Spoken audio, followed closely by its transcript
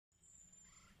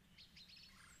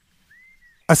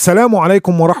Assalamu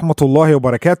alaikum wa rahmatullahi wa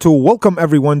barakatuh. Welcome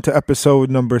everyone to episode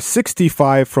number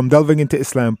 65 from Delving into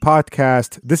Islam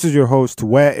podcast. This is your host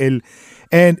Wa'il,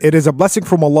 and it is a blessing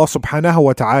from Allah subhanahu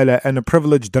wa ta'ala and a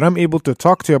privilege that I'm able to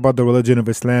talk to you about the religion of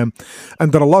Islam,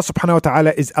 and that Allah subhanahu wa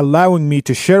ta'ala is allowing me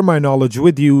to share my knowledge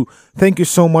with you. Thank you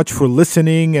so much for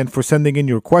listening and for sending in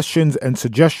your questions and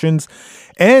suggestions.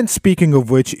 And speaking of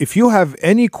which, if you have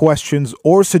any questions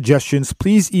or suggestions,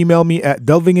 please email me at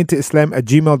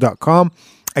delvingintoislam@gmail.com.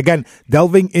 Again,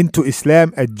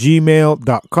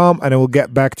 delvingintoislam@gmail.com, and I will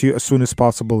get back to you as soon as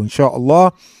possible,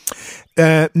 inshallah.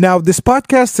 Now, this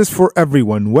podcast is for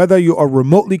everyone, whether you are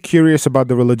remotely curious about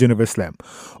the religion of Islam,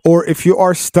 or if you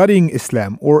are studying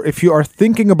Islam, or if you are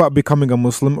thinking about becoming a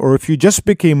Muslim, or if you just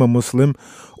became a Muslim,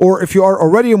 or if you are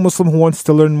already a Muslim who wants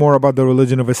to learn more about the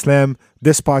religion of Islam.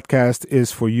 This podcast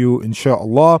is for you,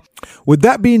 inshallah. With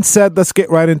that being said, let's get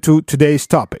right into today's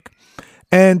topic.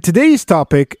 And today's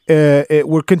topic,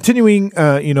 we're continuing,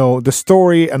 the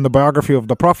story and the biography of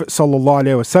the Prophet sallallahu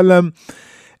alaihi wasallam.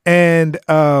 And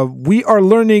we are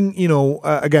learning,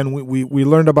 again, we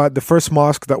learned about the first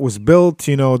mosque that was built,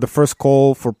 the first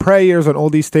call for prayers and all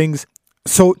these things.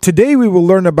 So today we will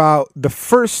learn about the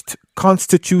first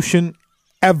constitution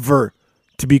ever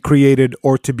to be created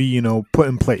or to be, put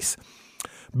in place.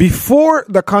 Before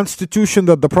the constitution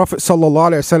that the Prophet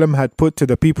sallallahu alaihi wasallam had put to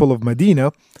the people of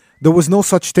Medina, there was no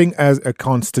such thing as a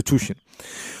constitution.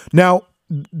 Now,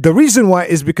 the reason why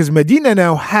is because Medina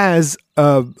now has,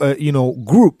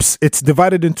 groups. It's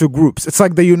divided into groups. It's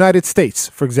like the United States,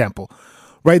 for example,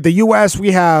 right? The U.S., we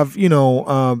have,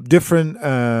 different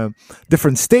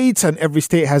states, and every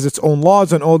state has its own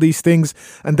laws and all these things.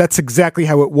 And that's exactly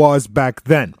how it was back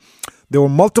then. There were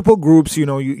multiple groups,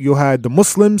 you had the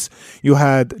Muslims, you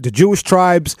had the Jewish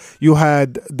tribes, you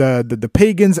had the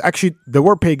pagans. Actually, there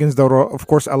were pagans that were, of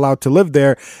course, allowed to live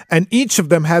there. And each of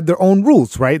them had their own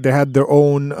rules, right? They had their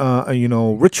own,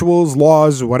 rituals,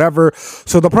 laws, whatever.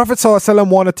 So the Prophet ﷺ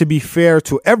wanted to be fair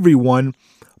to everyone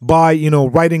by,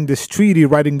 writing this treaty,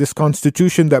 writing this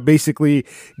constitution that basically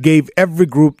gave every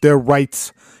group their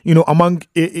rights,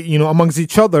 amongst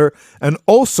each other. And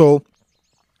also,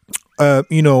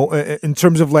 in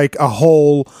terms of like a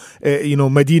whole,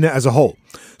 Medina as a whole.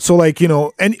 So like,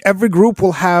 and every group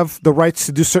will have the rights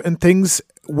to do certain things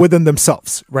within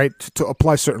themselves, right? To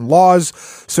apply certain laws,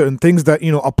 certain things that,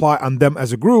 apply on them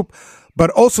as a group.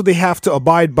 But also they have to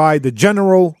abide by the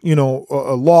general,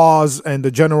 laws and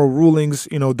the general rulings,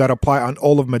 that apply on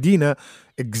all of Medina,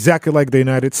 exactly like the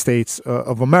United States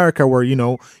of America, where,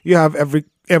 you have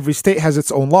every state has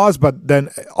its own laws, but then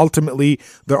ultimately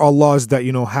there are laws that,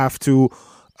 have to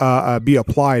be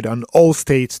applied on all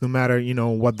states, no matter,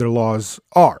 what their laws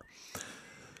are.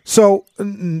 So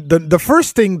the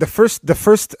first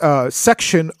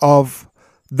section of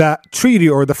that treaty,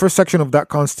 or the first section of that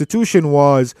constitution,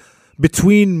 was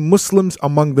between Muslims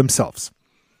among themselves.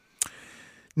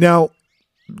 Now,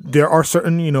 there are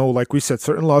certain, like we said,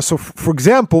 certain laws. So, for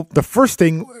example, the first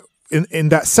thing in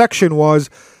that section was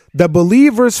the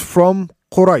believers from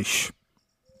Quraysh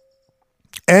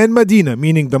and Medina,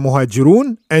 meaning the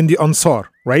Muhajirun and the Ansar,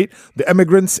 right? The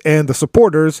immigrants and the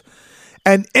supporters,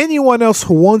 and anyone else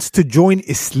who wants to join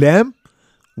Islam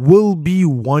will be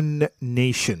one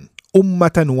nation.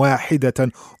 Ummatan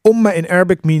wahidatan. Ummah in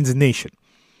Arabic means nation.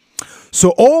 So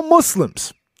all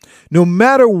Muslims, no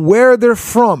matter where they're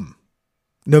from,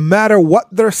 no matter what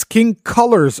their skin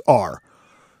colors are,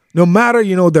 no matter,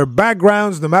 their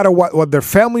backgrounds, no matter what their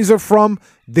families are from,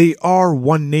 they are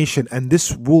one nation. And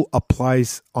this rule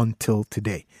applies until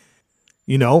today.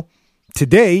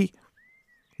 Today,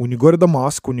 when you go to the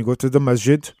mosque, when you go to the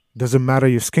masjid, doesn't matter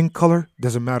your skin color,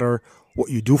 doesn't matter what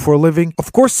you do for a living.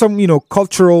 Of course, some,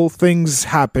 cultural things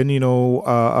happen,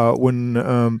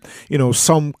 when,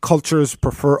 some cultures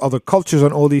prefer other cultures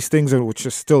and all these things, which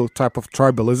is still a type of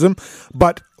tribalism.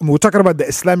 But when we're talking about the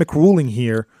Islamic ruling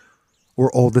here,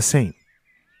 we're all the same.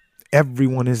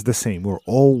 Everyone is the same. We're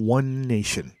all one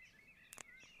nation.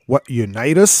 What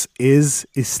unites us is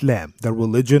Islam, the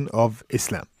religion of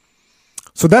Islam.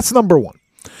 So that's number one.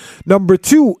 Number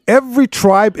two, every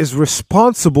tribe is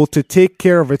responsible to take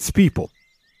care of its people.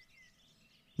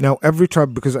 Now, every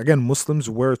tribe, because again, Muslims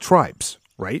were tribes,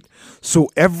 right? So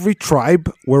every tribe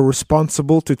were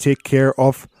responsible to take care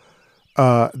of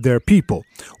their people.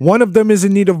 One of them is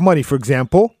in need of money, for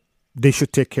example, they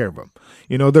should take care of them.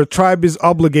 Their tribe is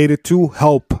obligated to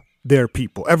help their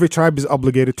people. Every tribe is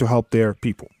obligated to help their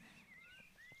people.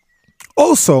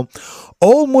 Also,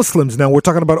 all Muslims, now we're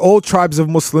talking about all tribes of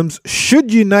Muslims,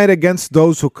 should unite against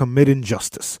those who commit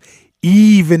injustice,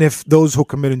 even if those who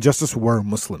commit injustice were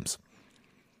Muslims.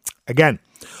 Again,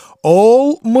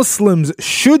 all Muslims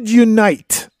should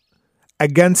unite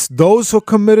against those who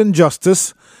commit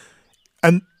injustice,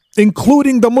 and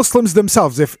including the Muslims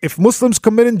themselves. If Muslims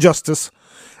commit injustice,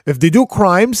 if they do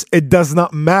crimes, it does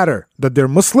not matter that they're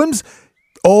Muslims.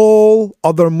 All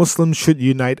other Muslims should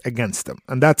unite against them.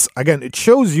 And that's, again, it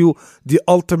shows you the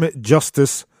ultimate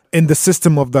justice in the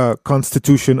system of the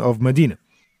Constitution of Medina.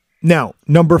 Now,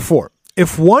 number 4,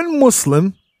 if one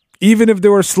Muslim, even if they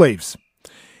were slaves,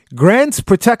 grants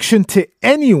protection to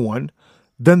anyone,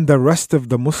 then the rest of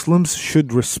the Muslims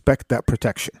should respect that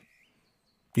protection.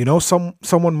 You know,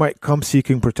 someone might come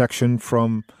seeking protection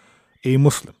from a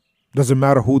Muslim. Doesn't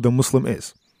matter who the Muslim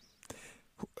is.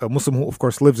 A Muslim who, of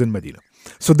course, lives in Medina.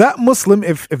 So that Muslim,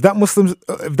 if that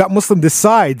Muslim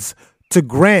decides to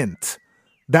grant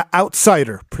that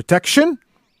outsider protection,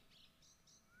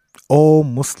 all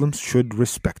Muslims should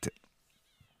respect it.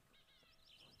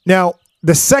 Now,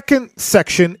 the second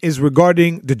section is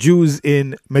regarding the Jews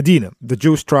in Medina, the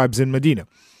Jewish tribes in Medina.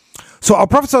 So our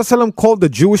Prophet ﷺ called the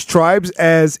Jewish tribes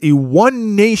as a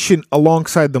one nation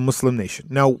alongside the Muslim nation.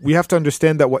 Now, we have to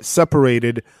understand that what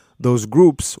separated those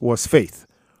groups was faith,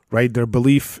 right? Their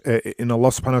belief in Allah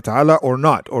subhanahu wa ta'ala or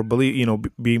not, or believe,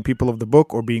 being people of the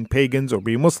book or being pagans or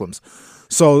being Muslims.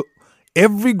 So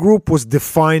every group was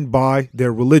defined by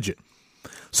their religion.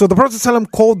 So the Prophet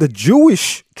ﷺ called the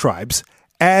Jewish tribes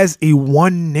as a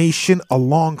one nation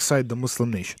alongside the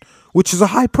Muslim nation, which is a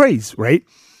high praise, right?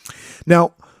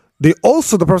 Now, the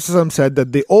Prophet ﷺ said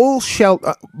that they all shall.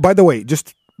 By the way,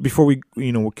 just before we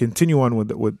continue on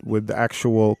with the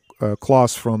actual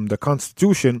clause from the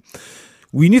Constitution,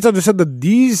 we need to understand that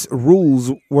these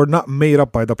rules were not made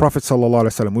up by the Prophet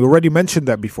ﷺ. We already mentioned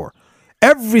that before.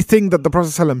 Everything that the Prophet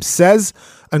ﷺ says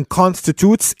and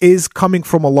constitutes is coming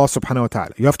from Allah subhanahu wa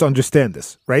ta'ala. You have to understand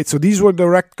this, right? So these were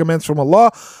direct commands from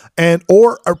Allah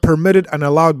or are permitted and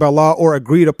allowed by Allah or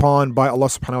agreed upon by Allah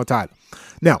subhanahu wa ta'ala.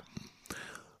 Now,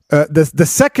 the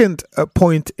second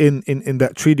point in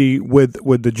that treaty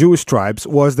with the Jewish tribes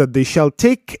was that they shall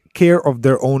take care of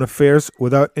their own affairs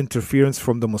without interference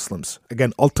from the Muslims.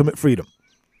 Again, ultimate freedom.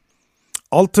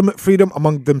 Ultimate freedom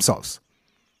among themselves.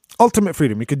 Ultimate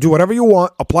freedom. You can do whatever you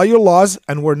want, apply your laws,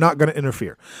 and we're not going to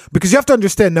interfere. Because you have to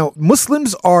understand now,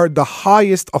 Muslims are the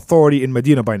highest authority in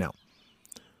Medina by now.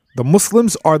 The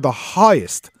Muslims are the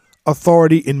highest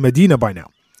authority in Medina by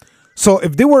now. So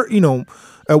if they were,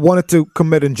 wanted to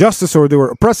commit injustice or they were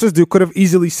oppressors, they could have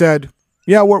easily said,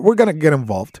 yeah, we're going to get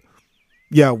involved.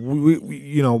 Yeah, we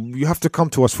you have to come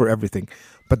to us for everything.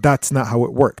 But that's not how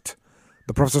it worked.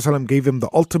 The Prophet ﷺ gave them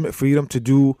the ultimate freedom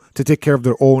to take care of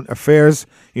their own affairs,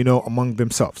 among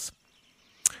themselves.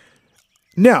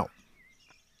 Now,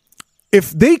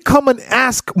 if they come and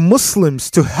ask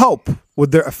Muslims to help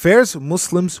with their affairs,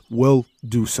 Muslims will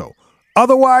do so.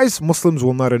 Otherwise, Muslims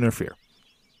will not interfere.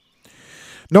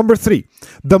 Number 3,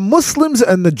 the Muslims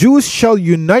and the Jews shall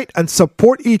unite and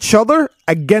support each other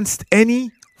against any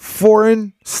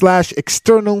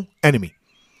foreign/external enemy.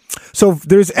 So if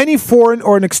there's any foreign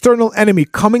or an external enemy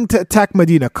coming to attack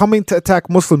Medina, coming to attack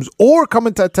Muslims, or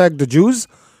coming to attack the Jews,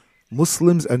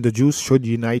 Muslims and the Jews should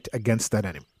unite against that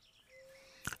enemy.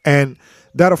 And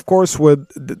that, of course, will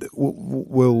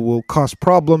cause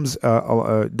problems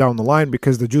down the line,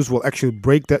 because the Jews will actually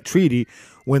break that treaty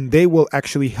when they will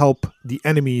actually help the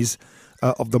enemies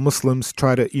of the Muslims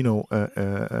try to,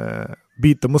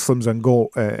 beat the Muslims and go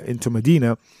into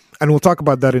Medina. And we'll talk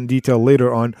about that in detail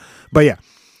later on. But yeah,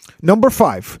 number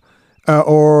 5,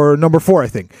 or number 4, I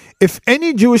think. If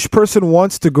any Jewish person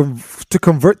wants to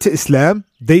convert to Islam,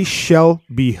 they shall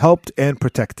be helped and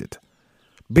protected.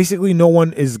 Basically, no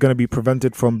one is going to be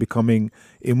prevented from becoming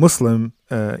a Muslim,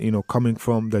 coming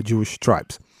from the Jewish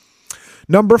tribes.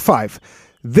 Number 5,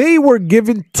 they were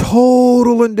given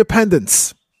total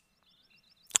independence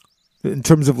in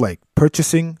terms of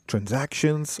purchasing,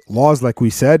 transactions, laws, like we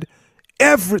said.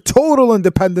 Every total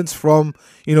independence from,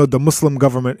 the Muslim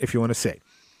government, if you want to say.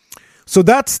 So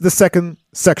that's the second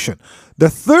section. The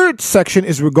third section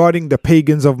is regarding the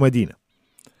pagans of Medina.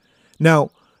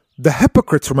 Now, the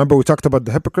hypocrites, remember we talked about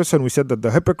the hypocrites, and we said that the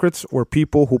hypocrites were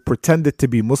people who pretended to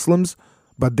be Muslims,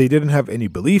 but they didn't have any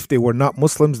belief. They were not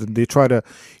Muslims, and they try to,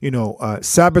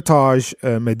 sabotage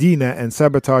Medina and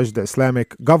sabotage the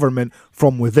Islamic government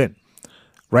from within,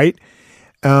 right?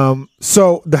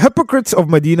 So the hypocrites of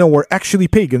Medina were actually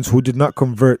pagans who did not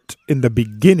convert in the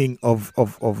beginning of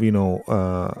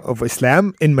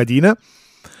Islam in Medina.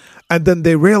 And then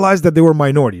they realized that they were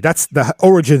minority. That's the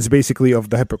origins, basically, of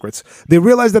the hypocrites. They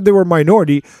realized that they were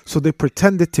minority, so they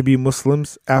pretended to be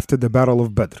Muslims after the Battle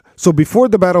of Badr. So before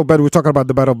the Battle of Badr, we're talking about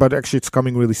the Battle of Badr. Actually, it's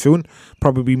coming really soon.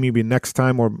 Probably maybe next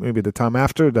time, or maybe the time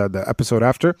after, the episode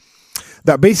after.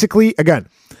 That basically, again,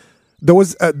 there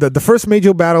was the first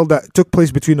major battle that took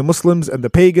place between the Muslims and the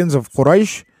pagans of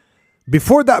Quraysh.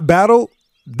 Before that battle,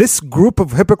 this group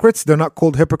of hypocrites, they're not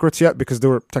called hypocrites yet because they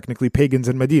were technically pagans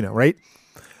in Medina, right?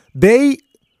 They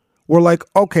were like,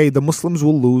 okay, the Muslims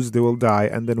will lose, they will die,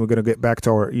 and then we're going to get back to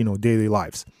our, daily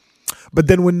lives. But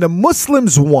then when the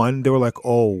Muslims won, they were like,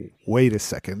 oh, wait a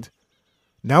second.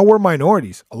 Now we're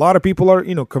minorities. A lot of people are,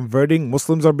 converting.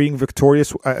 Muslims are being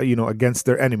victorious, against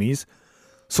their enemies.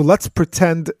 So let's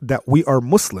pretend that we are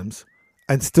Muslims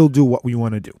and still do what we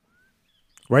want to do,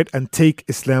 right? And take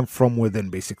Islam from within,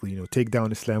 basically, take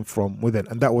down Islam from within.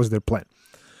 And that was their plan.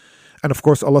 And of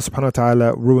course, Allah subhanahu wa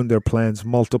ta'ala ruined their plans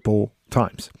multiple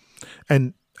times.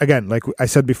 And again, like I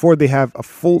said before, they have a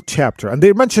full chapter. And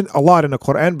they mention a lot in the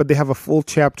Quran, but they have a full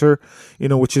chapter,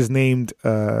 which is named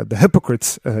the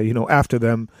hypocrites, after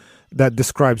them, that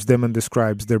describes them and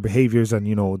describes their behaviors and,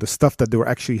 the stuff that they were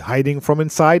actually hiding from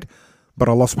inside. But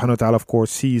Allah subhanahu wa ta'ala, of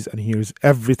course, sees and hears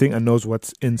everything and knows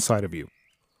what's inside of you.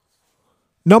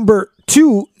 Number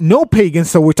 2, no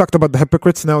pagans. So we talked about the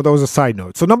hypocrites. Now that was a side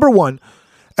note. So number 1,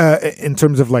 in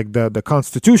terms of like the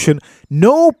constitution,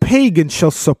 no pagan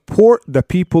shall support the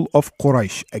people of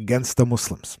Quraysh against the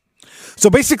Muslims. So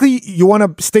basically, you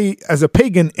want to stay as a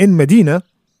pagan in Medina,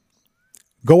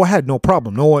 go ahead, no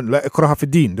problem. No one, la ikraha fi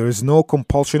din. There is no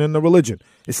compulsion in the religion.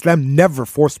 Islam never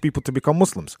forced people to become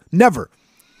Muslims. Never.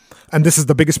 And this is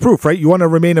the biggest proof, right? You want to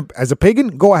remain as a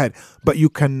pagan? Go ahead. But you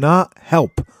cannot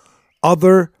help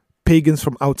other pagans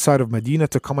from outside of Medina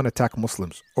to come and attack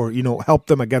Muslims or, help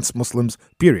them against Muslims,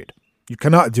 period. You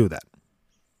cannot do that.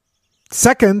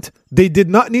 Second, they did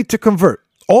not need to convert.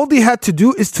 All they had to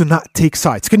do is to not take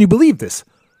sides. Can you believe this?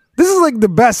 This is like the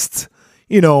best,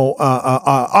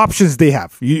 options they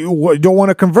have. You don't want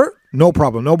to convert? No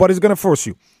problem. Nobody's going to force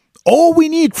you. All we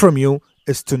need from you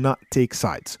is to not take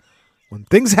sides. When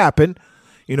things happen,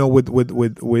 with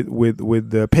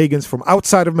the pagans from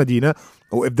outside of Medina,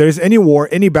 or if there's any war,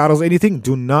 any battles, anything,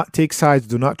 do not take sides.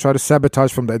 Do not try to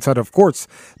sabotage from the inside. Of course,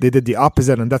 they did the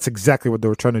opposite, and that's exactly what they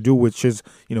were trying to do, which is,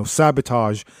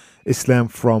 sabotage Islam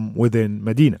from within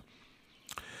Medina.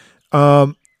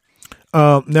 Now,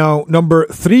 number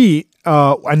 3,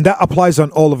 and that applies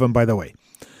on all of them, by the way.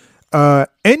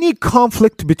 Any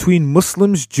conflict between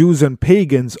Muslims, Jews, and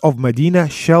pagans of Medina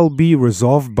shall be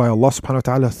resolved by Allah subhanahu wa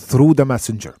ta'ala through the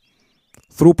messenger,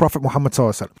 through Prophet Muhammad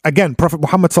sallallahu alaihi wasallam. Again, Prophet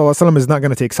Muhammad sallallahu alaihi wasallam is not going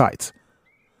to take sides.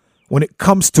 When it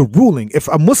comes to ruling, if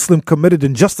a Muslim committed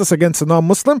injustice against a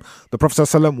non-Muslim, the Prophet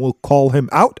sallallahu alaihi wasallam will call him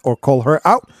out or call her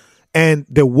out, and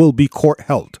there will be court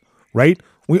held, right?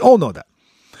 We all know that.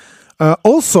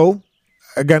 Also,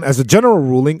 again, as a general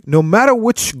ruling, no matter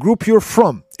which group you're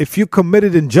from, if you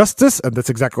committed injustice, and that's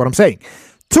exactly what I'm saying,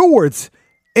 towards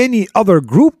any other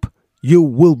group, you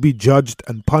will be judged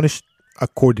and punished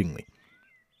accordingly.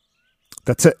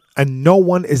 That's it. And no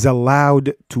one is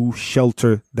allowed to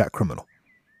shelter that criminal.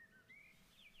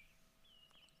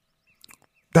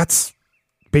 That's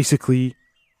basically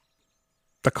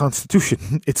the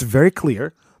Constitution. It's very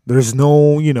clear. There's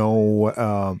no,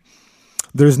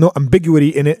 there's no ambiguity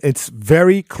in it. It's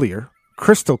very clear,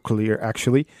 crystal clear,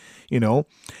 actually,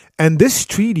 And this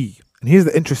treaty, and here's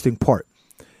the interesting part,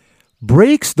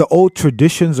 breaks the old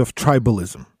traditions of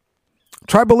tribalism.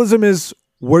 Tribalism is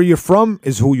where you're from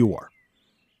is who you are.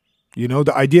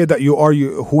 The idea that you are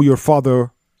who your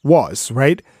father was,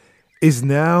 right, is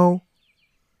now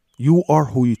you are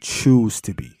who you choose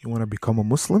to be. You want to become a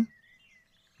Muslim?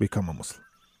 Become a Muslim.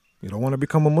 You don't want to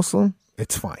become a Muslim?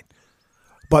 It's fine.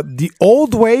 But the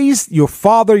old ways, your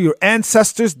father, your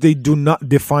ancestors, they do not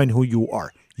define who you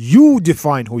are. You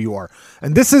define who you are.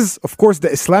 And this is, of course,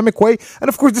 the Islamic way. And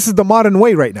of course, this is the modern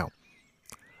way right now.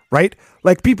 Right?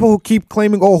 Like people who keep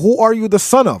claiming, oh, who are you the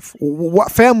son of?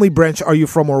 What family branch are you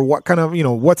from? Or what kind of,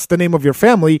 what's the name of your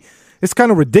family? It's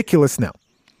kind of ridiculous now.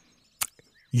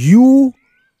 You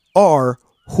are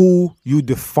who you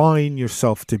define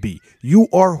yourself to be. You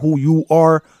are who you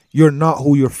are. You're not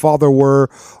who your father were,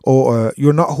 or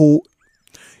you're not who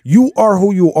you are.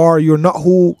 Who you are. You're not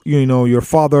who your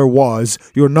father was.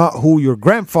 You're not who your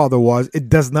grandfather was. It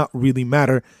does not really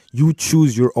matter. You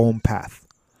choose your own path.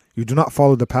 You do not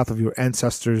follow the path of your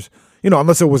ancestors.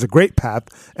 Unless it was a great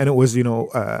path and it was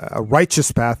a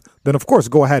righteous path. Then of course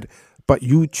go ahead. But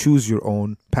you choose your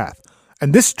own path.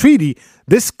 And this treaty,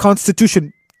 this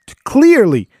constitution,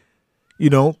 clearly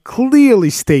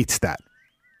states that.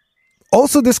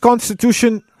 Also, this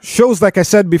constitution shows, like I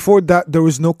said before, that there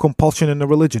was no compulsion in the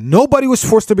religion. Nobody was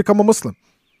forced to become a Muslim.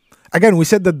 Again, we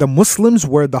said that the Muslims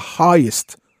were the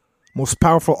highest, most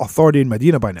powerful authority in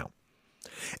Medina by now.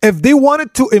 If they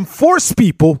wanted to enforce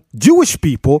people, Jewish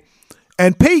people,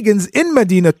 and pagans in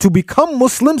Medina to become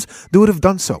Muslims, they would have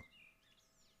done so.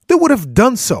 they would have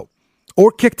done so,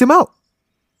 or kicked him out,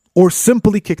 or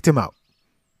simply kicked him out.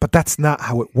 But that's not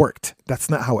how it worked. That's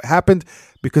not how it happened,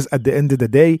 because at the end of the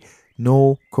day,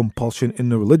 no compulsion in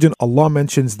the religion. Allah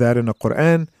mentions that in the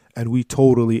Quran, and we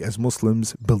totally, as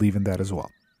Muslims, believe in that as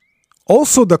well.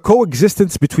 Also, the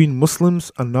coexistence between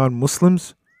Muslims and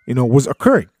non-Muslims, was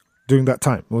occurring during that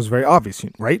time. It was very obvious,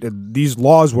 right? These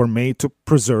laws were made to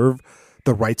preserve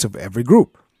the rights of every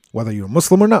group, whether you're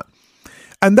Muslim or not.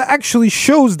 And that actually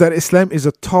shows that Islam is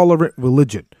a tolerant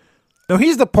religion. Now,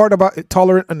 here's the part about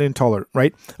tolerant and intolerant,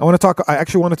 right? I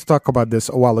actually wanted to talk about this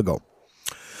a while ago.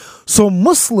 So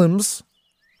Muslims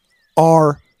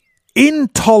are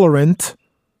intolerant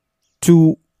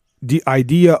to the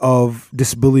idea of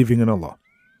disbelieving in Allah.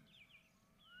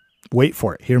 Wait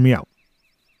for it. Hear me out.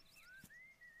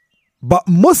 But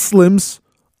Muslims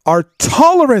are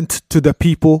tolerant to the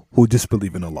people who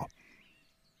disbelieve in Allah.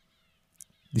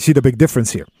 You see the big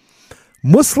difference here.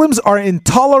 Muslims are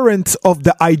intolerant of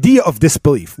the idea of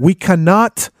disbelief. We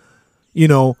cannot,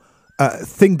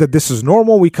 think that this is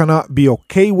normal. We cannot be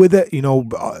okay with it.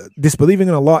 Disbelieving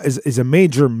in Allah is a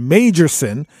major, major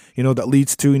sin, that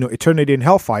leads to, eternity in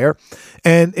hellfire.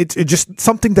 And it's just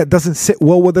something that doesn't sit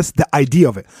well with us, the idea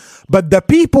of it. But the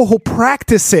people who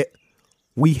practice it,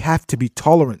 we have to be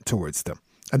tolerant towards them.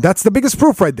 And that's the biggest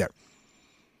proof right there.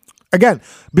 Again,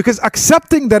 because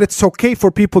accepting that it's okay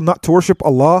for people not to worship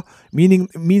Allah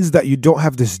means that you don't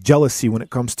have this jealousy when it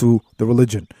comes to the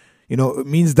religion. It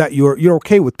means that you're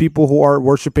okay with people who are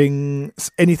worshiping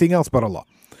anything else but Allah.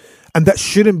 And that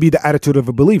shouldn't be the attitude of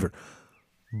a believer.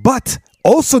 But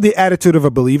also the attitude of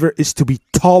a believer is to be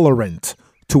tolerant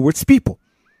towards people.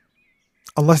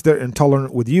 Unless they're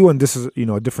intolerant with you, and this is,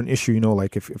 a different issue,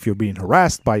 like if you're being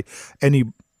harassed by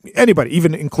anybody,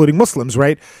 even including Muslims,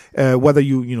 right? Whether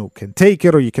you can take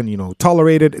it or you can,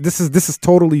 tolerate it. This is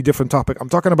totally different topic. I'm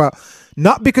talking about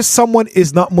not because someone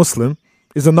is not Muslim,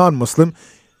 is a non-Muslim,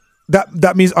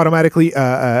 that means automatically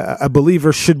a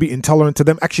believer should be intolerant to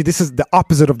them. Actually, this is the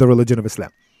opposite of the religion of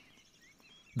Islam.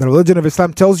 The religion of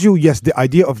Islam tells you, yes, the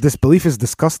idea of disbelief is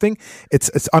disgusting.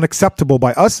 It's unacceptable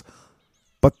by us.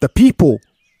 But the people,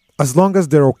 as long as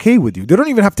they're okay with you, they don't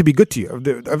even have to be good to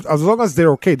you. As long as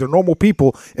they're okay, they're normal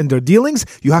people in their dealings,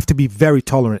 you have to be very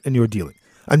tolerant in your dealing.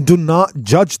 And do not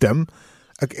judge them,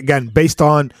 again, based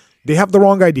on, they have the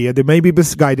wrong idea, they may be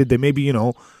misguided, they may be,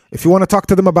 if you want to talk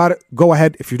to them about it, go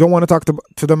ahead. If you don't want to talk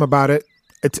to them about it,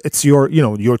 it's your,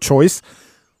 your choice.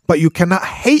 But you cannot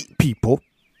hate people.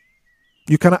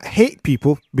 You cannot hate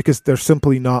people because they're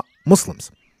simply not Muslims.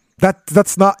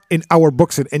 That's not in our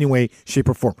books in any way, shape,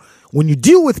 or form. When you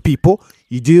deal with people,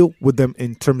 you deal with them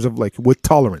in terms of with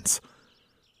tolerance.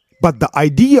 But the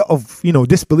idea of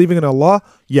disbelieving in Allah,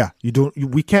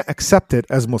 we can't accept it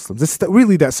as Muslims. It's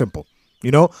really that simple.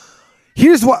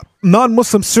 Here's what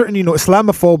non-Muslims, certain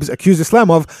Islamophobes accuse Islam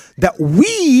of, that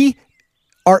we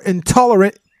are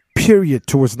intolerant, period,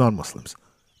 towards non-Muslims.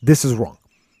 This is wrong.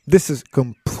 This is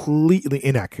completely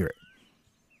inaccurate.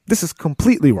 This is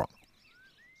completely wrong.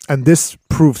 And this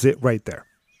proves it right there.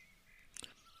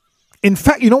 In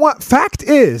fact, you know what? Fact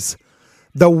is,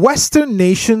 the Western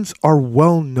nations are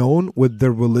well known with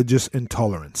their religious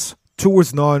intolerance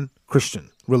towards non-Christian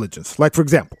religions. Like, for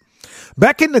example,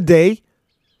 back in the day,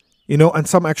 and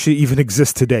some actually even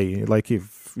exist today, like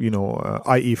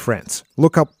i.e. France.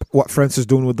 Look up what France is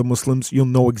doing with the Muslims. You'll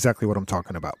know exactly what I'm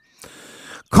talking about.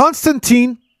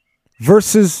 Constantine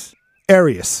versus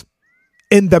Arius.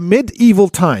 In the medieval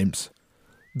times,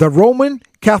 the Roman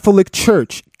Catholic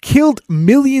Church killed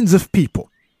millions of people.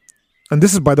 And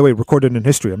this is, by the way, recorded in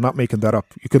history. I'm not making that up.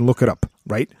 You can look it up,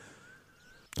 right?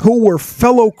 Who were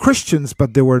fellow Christians,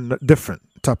 but they were different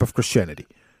type of Christianity,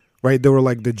 right? They were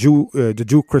like the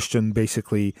Jew Christian,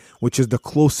 basically, which is the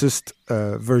closest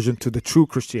version to the true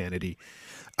Christianity.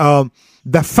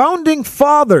 The founding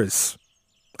fathers,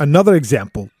 another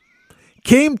example,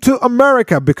 came to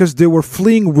America because they were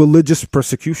fleeing religious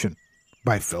persecution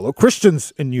by fellow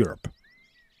Christians in Europe,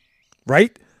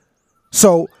 right?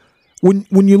 So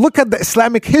when you look at the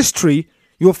Islamic history,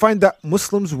 you'll find that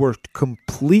Muslims were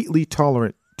completely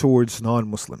tolerant towards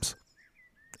non-Muslims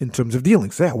in terms of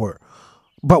dealings. They were.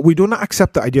 But we do not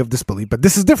accept the idea of disbelief. But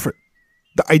this is different.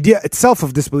 The idea itself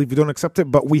of disbelief, we don't accept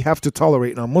it, but we have to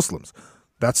tolerate non-Muslims.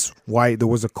 That's why there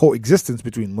was a coexistence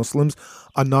between Muslims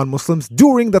and non-Muslims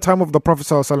during the time of the Prophet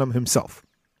ﷺ himself.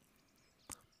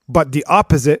 But the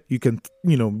opposite, you can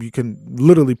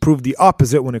literally prove the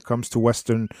opposite when it comes to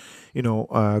Western,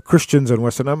 Christians and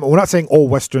Western. We're not saying all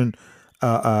Western,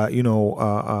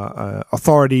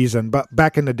 authorities, but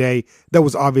back in the day, that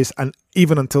was obvious, and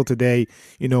even until today,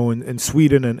 in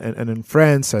Sweden and in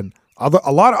France and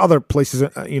A lot of other places,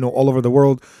 all over the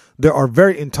world, they are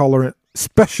very intolerant,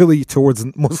 especially towards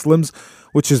Muslims,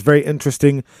 which is very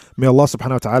interesting. May Allah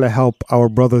subhanahu wa ta'ala help our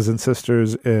brothers and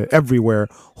sisters everywhere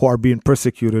who are being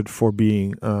persecuted for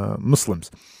being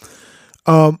Muslims.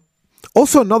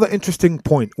 Also, another interesting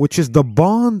point, which is the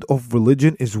bond of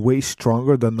religion is way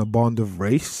stronger than the bond of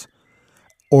race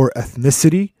or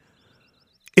ethnicity.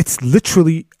 It's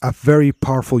literally a very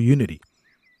powerful unity.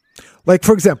 Like,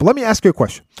 for example, let me ask you a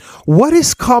question. What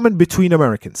is common between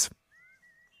Americans?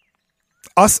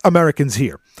 Us Americans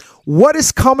here. What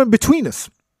is common between us?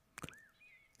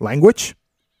 Language?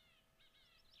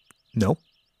 No.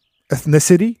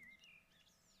 Ethnicity?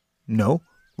 No.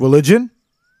 Religion?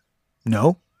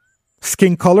 No.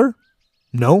 Skin color?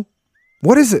 No.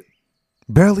 What is it?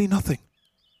 Barely nothing.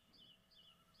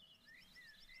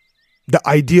 The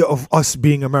idea of us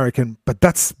being American, but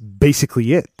that's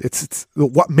basically it. It's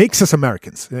what makes us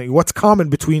Americans. What's common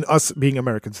between us being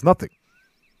Americans? Nothing.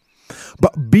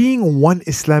 But being one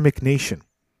Islamic nation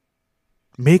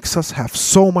makes us have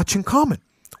so much in common.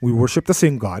 We worship the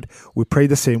same God. We pray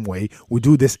the same way. We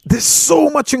do this. There's so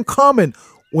much in common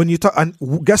when you talk. And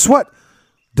guess what?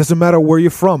 Doesn't matter where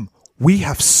you're from. We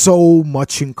have so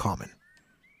much in common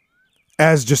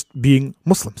as just being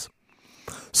Muslims.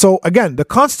 So again, the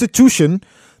Constitution,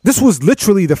 this was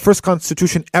literally the first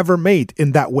Constitution ever made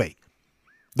in that way.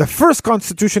 The first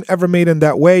Constitution ever made in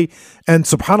that way. And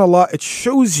subhanAllah, it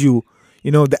shows you,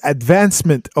 the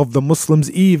advancement of the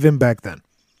Muslims even back then.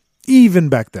 Even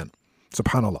back then.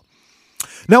 SubhanAllah.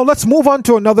 Now let's move on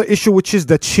to another issue, which is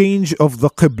the change of the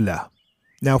Qibla.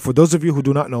 Now, for those of you who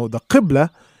do not know, the Qibla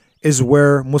is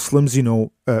where Muslims,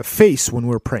 face when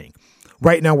we're praying.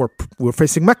 Right now we're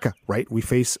facing Mecca, right? We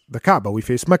face the Kaaba, we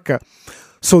face Mecca.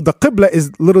 So the Qibla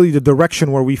is literally the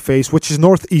direction where we face, which is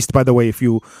northeast, by the way. If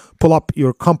you pull up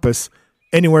your compass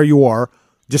anywhere you are,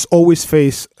 just always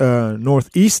face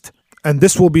northeast. And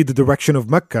this will be the direction of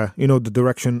Mecca, the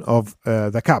direction of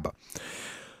the Kaaba.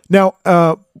 Now,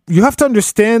 you have to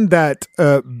understand that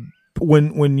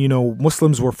when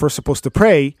Muslims were first supposed to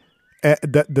pray,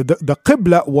 the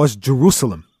Qibla was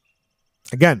Jerusalem.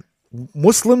 Again,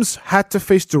 Muslims had to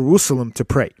face Jerusalem to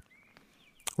pray,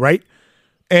 right?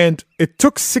 And it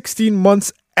took 16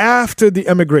 months after the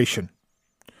emigration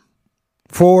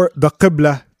for the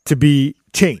Qibla to be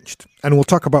changed. And we'll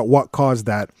talk about what caused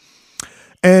that.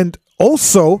 And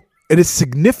also, it is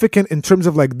significant in terms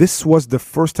of this was the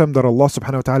first time that Allah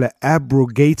subhanahu wa ta'ala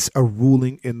abrogates a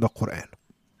ruling in the Quran.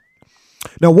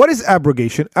 Now, what is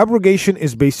abrogation? Abrogation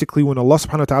is basically when Allah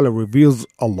subhanahu wa ta'ala reveals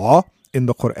a law in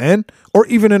the Quran or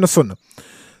even in the Sunnah.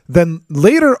 Then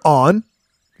later on,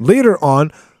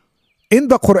 in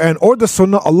the Quran or the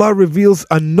Sunnah, Allah reveals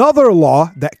another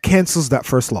law that cancels that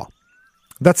first law.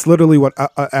 That's literally what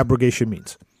abrogation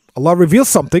means. Allah reveals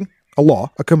something, a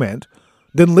law, a command.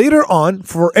 Then later on,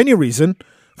 for any reason,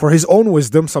 for His own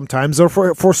wisdom sometimes, or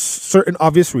for certain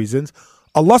obvious reasons,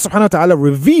 Allah subhanahu wa ta'ala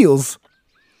reveals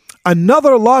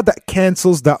another law that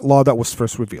cancels that law that was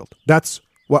first revealed. That's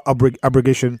what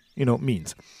abrogation,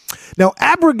 means. Now,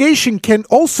 abrogation can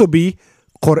also be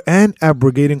Quran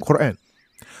abrogating Quran.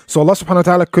 So Allah subhanahu wa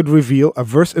ta'ala could reveal a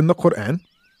verse in the Quran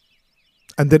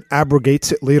and then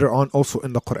abrogates it later on also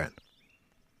in the Quran.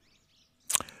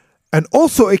 And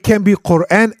also it can be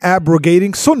Quran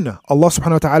abrogating Sunnah. Allah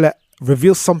subhanahu wa ta'ala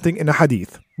reveals something in a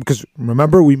hadith. Because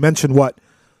remember, we mentioned what?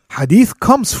 Hadith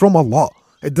comes from Allah.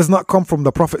 It does not come from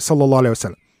the Prophet sallallahu alaihi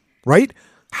wasallam. Right?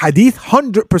 Hadith,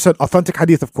 100% authentic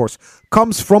hadith, of course,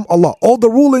 comes from Allah. All the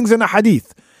rulings in a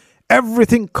hadith,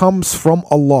 everything comes from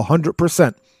Allah,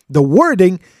 100%. The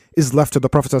wording is left to the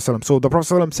Prophet ﷺ. So the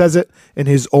Prophet ﷺ says it in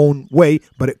his own way,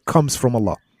 but it comes from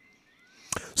Allah.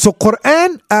 So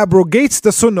Quran abrogates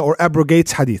the Sunnah or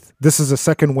abrogates hadith. This is a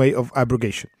second way of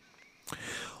abrogation.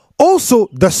 Also,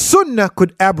 the Sunnah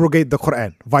could abrogate the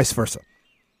Quran, vice versa.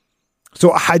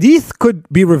 So a hadith could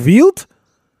be revealed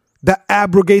that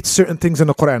abrogates certain things in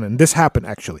the Quran, and this happened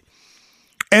actually.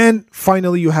 And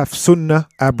finally, you have Sunnah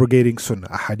abrogating Sunnah,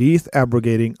 a hadith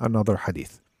abrogating another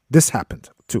hadith. This happened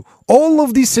too. All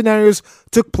of these scenarios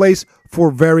took place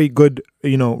for very good,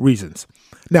 reasons.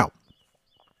 Now,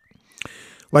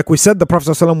 like we said, the Prophet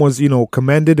ﷺ was,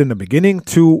 commanded in the beginning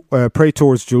to pray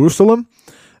towards Jerusalem,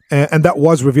 and that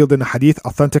was revealed in the hadith,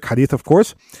 authentic hadith, of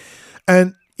course.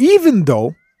 And even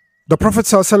though the Prophet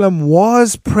ﷺ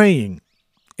was praying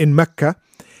in Mecca,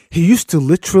 he used to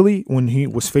literally, when he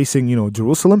was facing,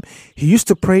 Jerusalem, he used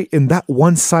to pray in that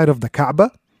one side of the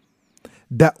Kaaba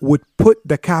that would put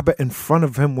the Kaaba in front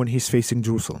of him when he's facing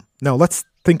Jerusalem. Now, let's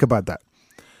think about that.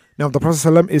 Now, the Prophet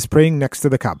ﷺ is praying next to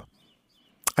the Kaaba,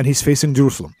 and he's facing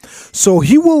Jerusalem. So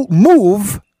he will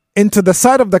move into the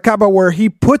side of the Kaaba where he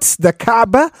puts the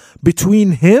Kaaba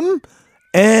between him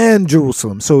and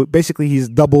Jerusalem. So basically has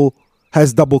double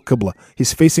Qibla.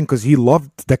 He's facing because he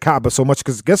loved the Kaaba so much.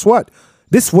 Because guess what?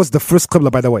 This was the first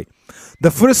Qibla, by the way.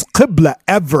 The first Qibla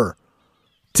ever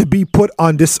to be put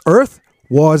on this earth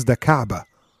was the Kaaba.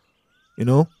 You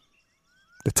know,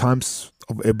 the times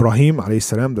of Ibrahim alayhi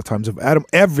salam, the times of Adam,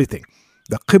 everything.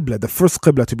 The Qibla, the first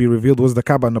Qibla to be revealed was the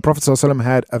Kaaba. And the Prophet ﷺ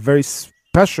had a very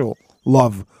special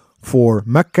love for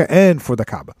Mecca and for the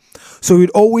Kaaba. So he'd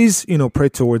always, pray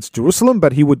towards Jerusalem,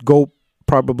 but he would go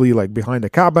probably like behind the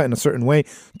Kaaba in a certain way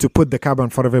to put the Kaaba in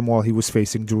front of him while he was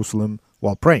facing Jerusalem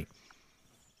while praying.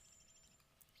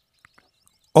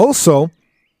 Also,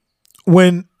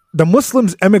 when the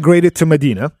Muslims emigrated to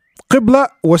Medina, Qibla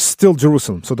was still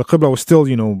Jerusalem. So the Qibla was still,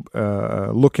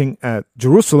 looking at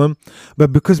Jerusalem.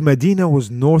 But because Medina was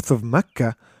north of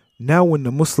Mecca, now when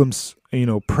the Muslims,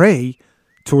 pray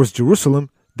towards Jerusalem,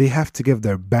 they have to give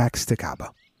their backs to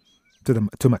Kaaba,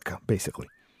 to Mecca, basically.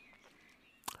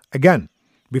 Again,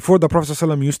 before the Prophet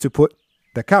ﷺ used to put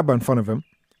the Kaaba in front of him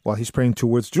while he's praying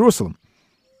towards Jerusalem.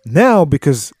 Now,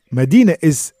 because Medina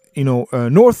is,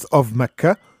 north of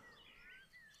Mecca,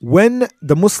 when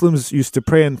the Muslims used to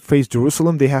pray and face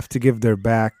Jerusalem, they have to give their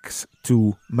backs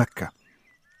to Mecca.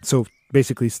 So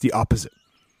basically, it's the opposite.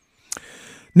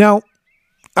 Now,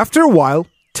 after a while,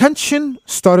 tension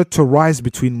started to rise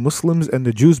between Muslims and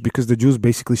the Jews because the Jews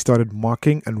basically started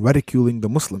mocking and ridiculing the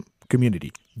Muslim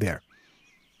community there.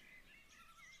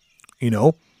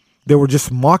 They were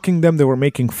just mocking them. They were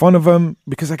making fun of them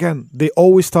because, again, they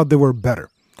always thought they were better.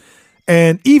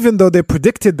 And even though they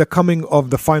predicted the coming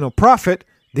of the final prophet,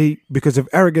 because of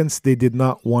arrogance, they did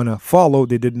not want to follow.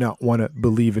 They did not want to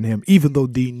believe in him, even though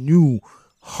they knew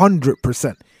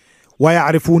 100%.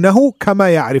 وَيَعْرِفُونَهُ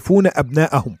كَمَا يَعْرِفُونَ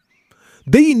أَبْنَاءَهُم.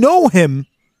 They know him.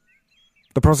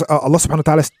 The Prophet, Allah subhanahu wa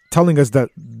ta'ala is telling us that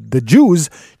the Jews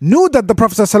knew that the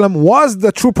Prophet ﷺ was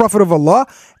the true prophet of Allah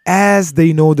as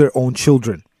they know their own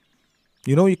children.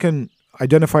 You can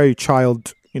identify a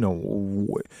child, in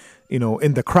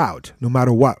the crowd, no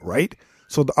matter what, right?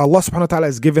 So Allah subhanahu wa ta'ala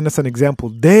has given us an example.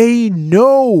 They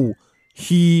know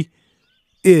he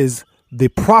is the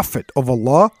prophet of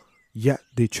Allah, yet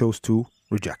they chose to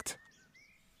reject.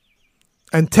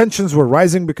 And tensions were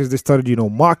rising because they started,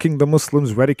 mocking the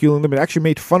Muslims, ridiculing them. It actually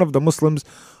made fun of the Muslims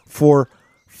for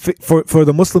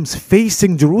the Muslims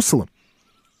facing Jerusalem.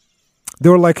 They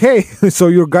were like, hey, so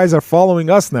your guys are following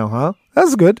us now, huh?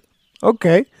 That's good.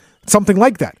 Okay. Something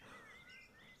like that.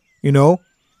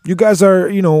 You guys are,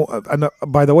 and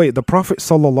by the way, the Prophet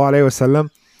ﷺ,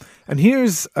 and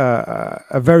here's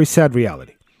a very sad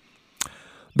reality.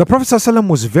 The Prophet ﷺ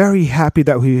was very happy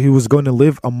that he was going to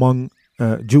live among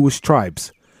Jewish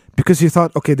tribes because he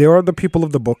thought, okay, they are the people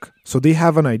of the book, so they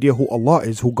have an idea who Allah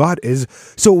is, who God is,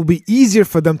 so it will be easier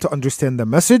for them to understand the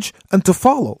message and to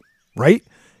follow, right?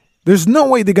 There's no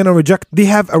way they're going to reject. They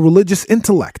have a religious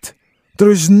intellect. There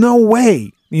is no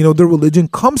way, their religion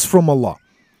comes from Allah.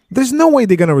 There's no way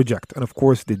they're going to reject. And of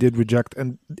course, they did reject.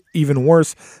 And even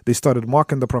worse, they started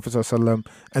mocking the Prophet ﷺ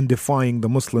and defying the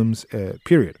Muslims,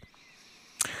 period.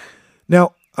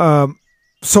 Now,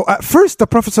 so at first, the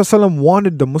Prophet ﷺ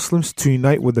wanted the Muslims to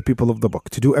unite with the people of the book,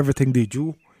 to do everything they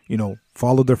do,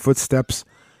 follow their footsteps.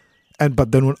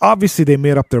 But then when obviously they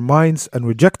made up their minds and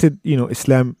rejected,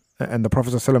 Islam and the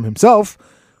Prophet ﷺ himself,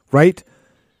 right?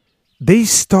 They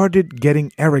started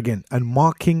getting arrogant and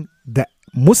mocking the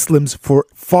Muslims for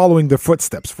following their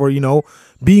footsteps, for,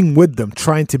 being with them,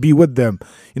 trying to be with them.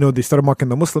 They started mocking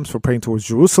the Muslims for praying towards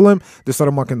Jerusalem. They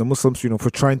started mocking the Muslims, for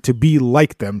trying to be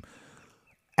like them.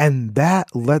 And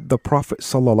that led the Prophet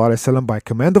ﷺ, by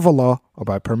command of Allah, or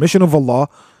by permission of Allah,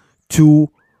 to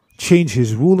change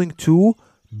his ruling to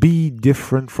be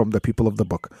different from the people of the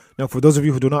book. Now, for those of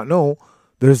you who do not know,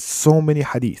 there's so many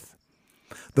hadith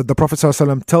that the Prophet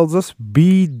ﷺ tells us,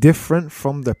 be different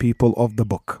from the people of the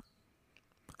book.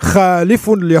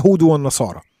 خَالِفٌ الْيَهُودُ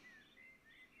وَالنَّصَارَى.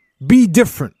 Be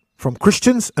different from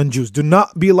Christians and Jews. Do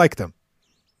not be like them.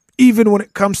 Even when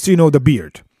it comes to, the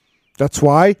beard. That's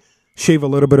why shave a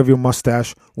little bit of your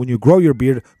mustache when you grow your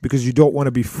beard, because you don't want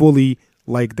to be fully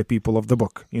like the people of the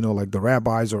book, like the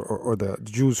rabbis or the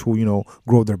Jews who,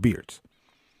 grow their beards.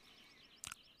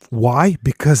 Why?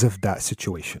 Because of that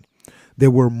situation. They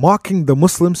were mocking the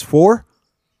Muslims for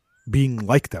being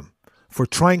like them, for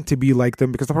trying to be like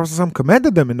them, because the Prophet ﷺ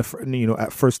commanded them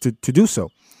at first to do so.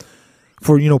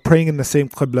 For, praying in the same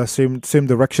qibla, same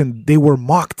direction. They were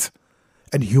mocked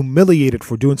and humiliated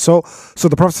for doing so. So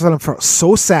the Prophet ﷺ felt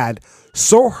so sad,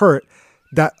 so hurt,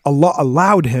 that Allah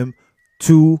allowed him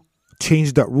to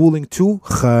change that ruling to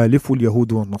خَالِفُ الْيَهُودُ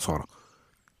وَالنَّصَارَى.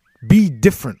 be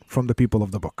different from the people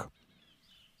of the book.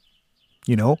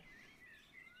 You know?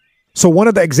 So one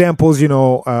of the examples,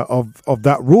 of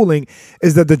that ruling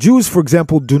is that the Jews, for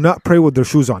example, do not pray with their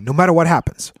shoes on. No matter what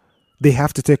happens, they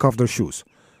have to take off their shoes.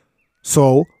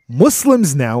 So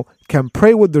Muslims now can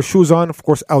pray with their shoes on, of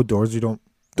course, outdoors. You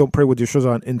don't pray with your shoes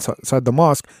on inside the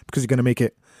mosque because you're going to make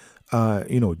it,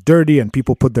 dirty, and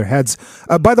people put their heads.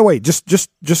 By the way, just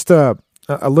a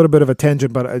little bit of a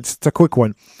tangent, but it's a quick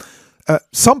one.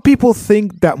 Some people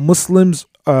think that Muslims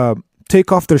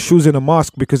take off their shoes in a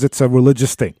mosque because it's a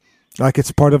religious thing, like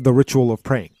it's part of the ritual of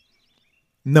praying.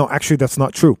 No, actually, that's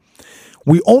not true.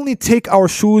 We only take our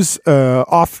shoes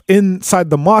off inside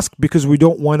the mosque because we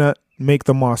don't want to make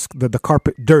the mosque, the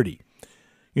carpet, dirty.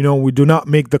 We do not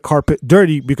make the carpet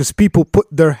dirty because people put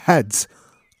their heads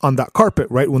on that carpet,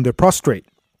 right, when they're prostrate.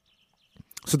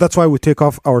 So that's why we take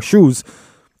off our shoes.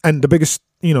 And the biggest,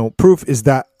 proof is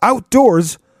that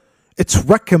outdoors, it's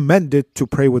recommended to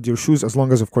pray with your shoes as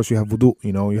long as, of course, you have wudu,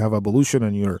 you have ablution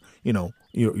and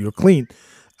you're clean.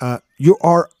 You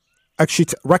are actually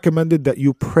recommended that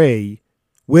you pray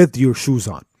with your shoes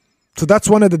on. So that's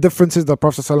one of the differences that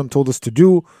Prophet ﷺ told us to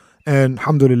do. And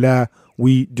alhamdulillah,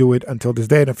 we do it until this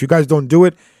day. And if you guys don't do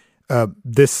it,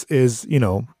 this is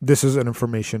an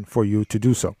information for you to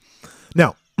do so.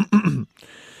 Now,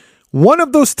 one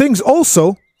of those things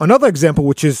also, another example,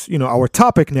 which is, our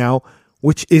topic now,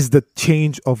 which is the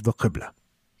change of the Qibla.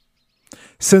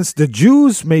 Since the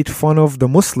Jews made fun of the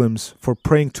Muslims for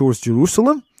praying towards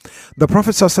Jerusalem, the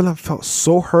Prophet ﷺ felt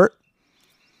so hurt,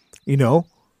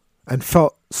 and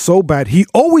felt so bad. He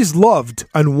always loved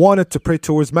and wanted to pray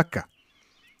towards Mecca.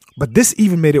 But this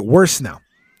even made it worse now,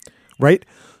 right?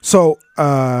 So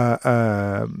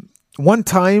one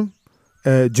time,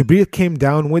 Jibreel came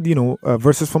down with,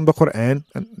 verses from the Quran,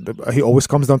 and he always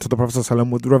comes down to the Prophet ﷺ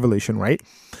with revelation, right?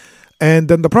 And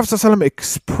then the Prophet ﷺ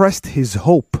expressed his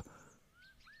hope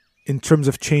in terms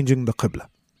of changing the Qibla.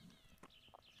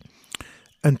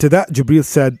 And to that, Jibreel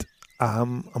said,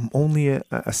 I'm only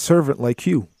a servant like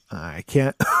you. I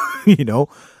can't,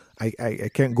 I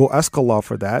can't go ask Allah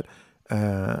for that.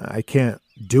 I can't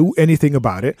do anything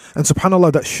about it. And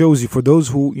subhanAllah, that shows you, for those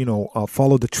who,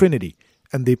 follow the Trinity,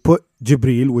 and they put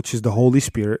Jibreel, which is the Holy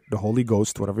Spirit, the Holy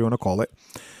Ghost, whatever you want to call it,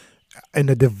 in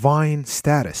a divine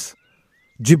status.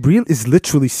 Jibreel is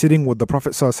literally sitting with the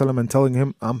Prophet ﷺ and telling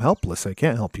him, I'm helpless. I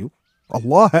can't help you.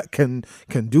 Allah can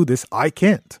do this. I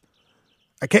can't.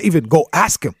 I can't even go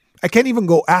ask him.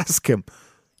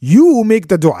 You make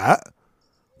the dua,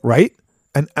 right?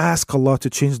 And ask Allah to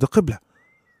change the Qibla.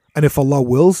 And if Allah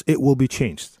wills, it will be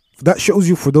changed. That shows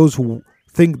you, for those who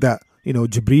think that,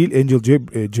 Angel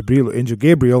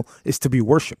Gabriel is to be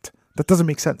worshipped. That doesn't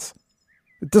make sense.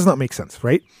 It does not make sense,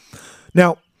 right?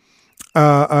 Now,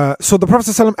 so the Prophet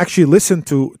ﷺ actually listened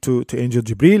to Angel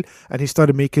Jibreel, and he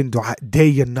started making dua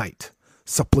day and night.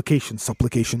 Supplication,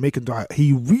 making dua.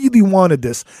 He really wanted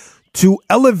this to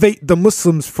elevate the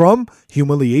Muslims from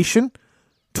humiliation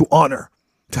to honor,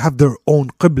 to have their own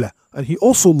Qibla. And he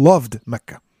also loved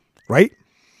Mecca, right?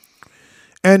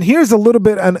 And here's a little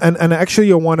bit, and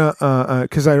actually I want to,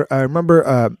 because I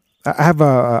remember I have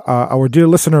our dear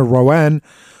listener, Rowan,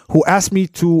 who asked me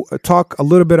to talk a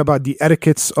little bit about the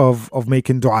etiquettes of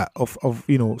making dua, of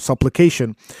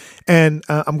supplication. And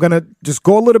I'm going to just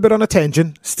go a little bit on a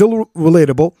tangent, still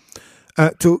relatable,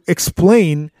 to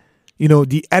explain,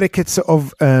 the etiquettes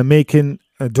of making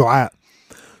dua.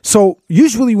 So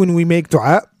usually when we make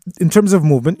dua, in terms of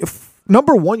movement,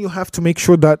 number one, you have to make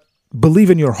sure that, believe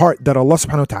in your heart that Allah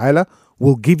subhanahu wa ta'ala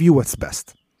will give you what's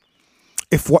best.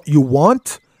 If what you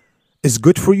want is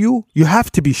good for you, you have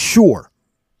to be sure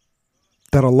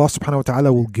that Allah subhanahu wa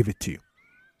ta'ala will give it to you.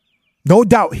 No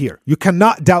doubt here. You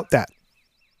cannot doubt that.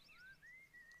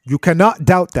 You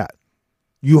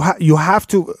have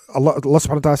to, Allah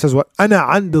subhanahu wa ta'ala says what? أَنَا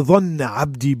عَنْدِ ظَنَّ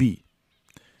عَبْدِي بِي.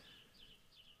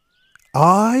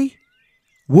 I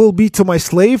will be to my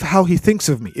slave how he thinks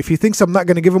of me. If he thinks I'm not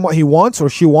going to give him what he wants or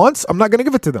she wants, I'm not going to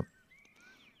give it to them.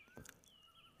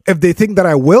 If they think that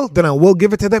I will, then I will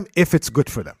give it to them if it's good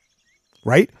for them.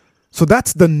 Right? So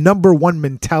that's the number one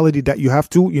mentality that you have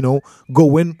to,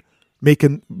 go in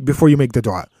making before you make the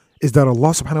dua, is that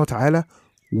Allah subhanahu wa ta'ala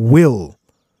will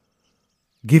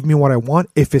give me what I want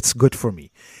if it's good for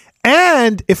me.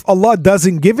 And if Allah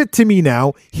doesn't give it to me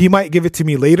now, He might give it to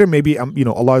me later. Maybe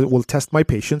Allah will test my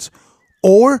patience.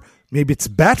 Or maybe it's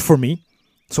bad for me,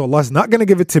 so Allah is not going to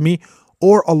give it to me.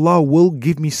 Or Allah will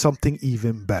give me something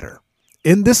even better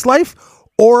in this life,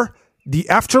 or the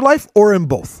afterlife, or in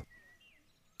both.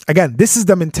 Again, this is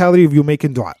the mentality of you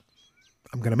making dua.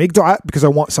 I'm going to make dua because I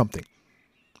want something.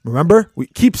 Remember, we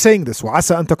keep saying this.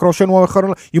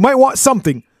 You might want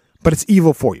something, but it's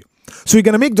evil for you. So you're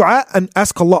going to make dua and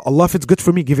ask Allah, Allah, if it's good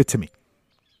for me, give it to me.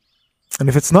 And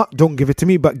if it's not, don't give it to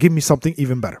me, but give me something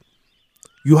even better.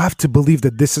 You have to believe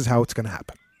that this is how it's going to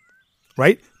happen.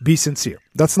 Right? Be sincere.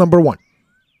 That's number one.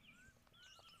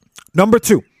 Number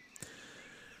two,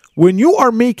 when you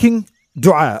are making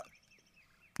dua,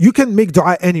 you can make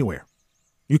dua anywhere.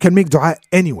 You can make dua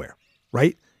anywhere,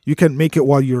 right? You can make it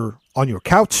while you're on your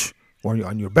couch, or you're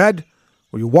on your bed,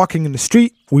 or you're walking in the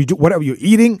street, or you do whatever you're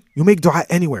eating. You make dua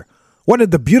anywhere. One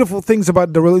of the beautiful things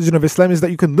about the religion of Islam is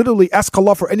that you can literally ask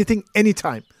Allah for anything,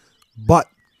 anytime. But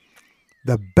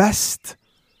the best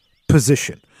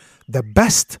position, the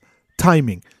best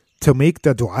timing to make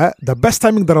the dua, the best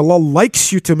timing that Allah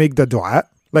likes you to make the dua,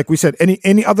 like we said,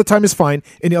 any other time is fine,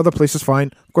 any other place is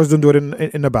fine. Of course, don't do it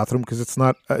in the bathroom because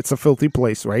it's a filthy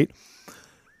place, right?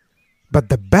 But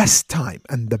the best time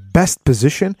and the best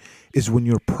position is when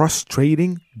you're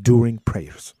prostrating during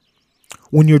prayers.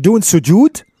 When you're doing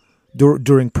sujood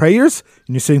during prayers,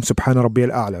 and you're saying Subhana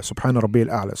Rabbiyal A'la, Subhana Rabbiyal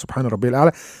A'la, Subhana Rabbiyal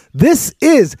A'la. This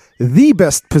is the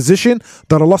best position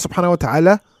that Allah subhanahu wa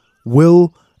ta'ala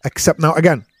will accept. Now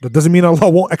again, that doesn't mean Allah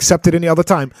won't accept it any other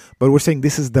time, but we're saying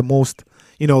this is the most,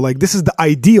 this is the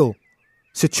ideal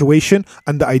situation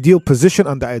and the ideal position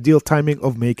and the ideal timing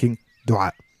of making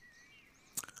dua.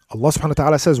 Allah subhanahu wa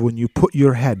ta'ala says, when you put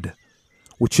your head,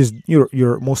 which is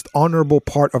your most honorable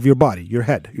part of your body, your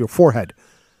head, your forehead,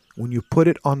 when you put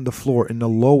it on the floor in the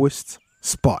lowest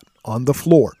spot on the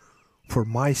floor, for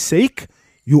my sake,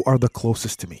 you are the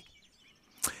closest to me.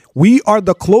 We are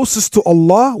the closest to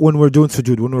Allah when we're doing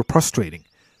sujood, when we're prostrating,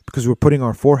 because we're putting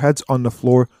our foreheads on the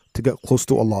floor to get close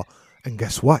to Allah. And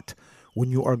guess what?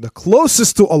 When you are the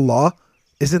closest to Allah,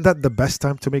 isn't that the best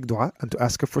time to make dua and to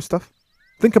ask Him for stuff?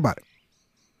 Think about it.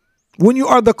 When you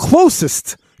are the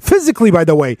closest, physically by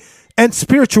the way, and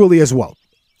spiritually as well,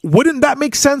 wouldn't that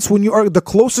make sense? When you are the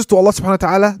closest to Allah subhanahu wa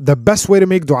ta'ala, the best way to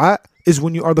make dua is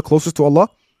when you are the closest to Allah.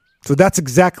 So that's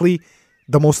exactly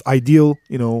the most ideal,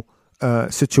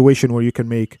 situation where you can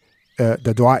make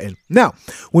the dua in. Now,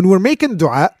 when we're making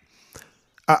dua,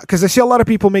 because I see a lot of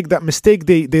people make that mistake,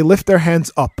 they lift their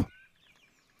hands up.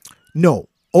 No,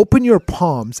 open your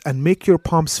palms and make your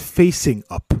palms facing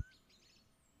up.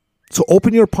 So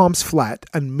open your palms flat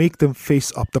and make them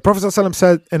face up. The Prophet ﷺ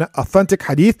said in an authentic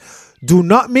hadith, do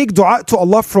not make dua to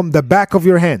Allah from the back of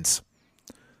your hands.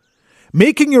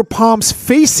 Making your palms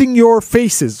facing your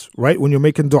faces, right? When you're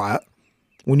making dua,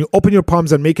 when you open your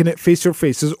palms and making it face your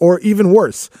faces, or even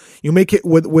worse, you make it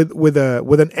with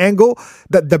an angle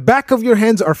that the back of your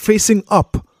hands are facing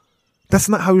up. That's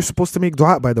not how you're supposed to make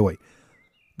dua, by the way.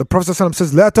 The Prophet ﷺ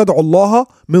says, لا تدعوا الله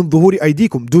من ظهور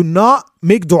أيديكم. Do not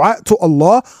make dua to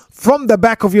Allah from the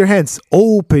back of your hands.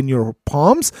 Open your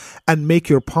palms and make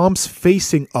your palms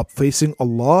facing up, facing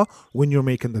Allah when you're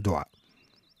making the dua.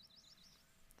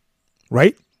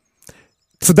 Right?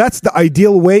 So that's the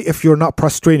ideal way if you're not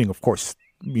prostrating, of course.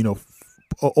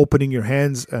 Opening your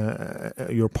hands,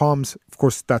 your palms, of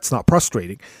course, that's not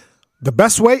prostrating. The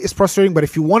best way is prostrating, but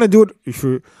if you want to do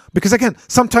it, because again,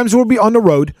 sometimes we'll be on the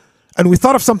road and we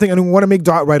thought of something and we want to make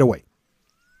dua right away.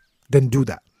 Then do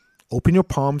that. Open your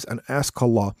palms and ask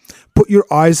Allah. Put your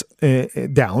eyes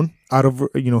down out of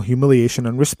humiliation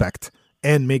and respect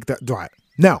and make that dua.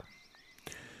 Now,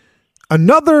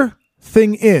 another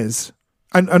thing is,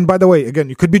 and by the way, again,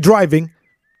 you could be driving.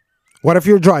 What if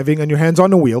you're driving and your hand's on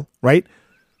the wheel, right?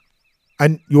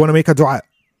 And you want to make a dua.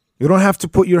 You don't have to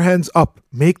put your hands up.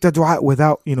 Make the dua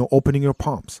without, opening your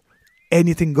palms.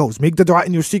 Anything goes. Make the dua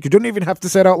in your seat. You don't even have to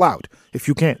say it out loud if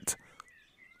you can't.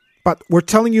 But we're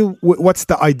telling you what's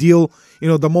the ideal,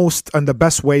 the most and the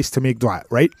best ways to make dua,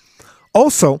 right?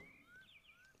 Also,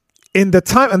 in the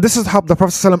time, and this is how the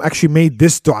Prophet ﷺ actually made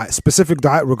this dua, specific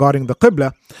dua regarding the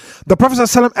Qibla. The Prophet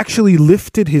ﷺ actually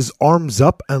lifted his arms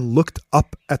up and looked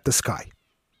up at the sky.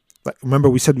 Like, remember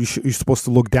we said you're supposed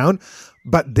to look down,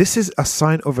 but this is a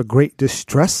sign of a great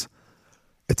distress.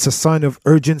 It's a sign of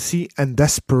urgency and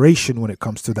desperation when it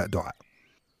comes to that dua.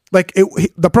 Like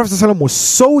the Prophet ﷺ was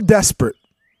so desperate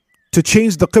to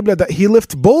change the Qibla that he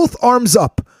lifted both arms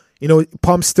up,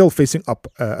 palms still facing up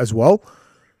as well,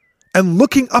 and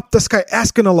looking up the sky,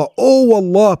 asking Allah, oh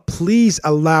Allah, please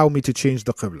allow me to change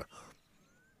the Qibla.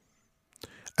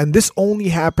 And this only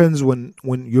happens when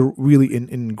you're really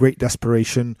in great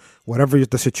desperation, whatever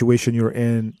the situation you're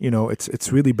in,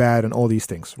 it's really bad and all these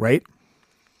things, right?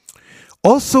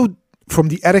 Also, from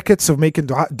the etiquettes of making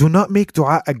dua, do not make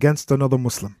dua against another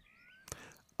Muslim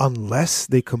unless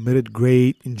they committed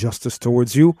great injustice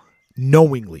towards you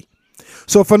knowingly.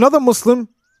 So if another Muslim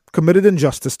committed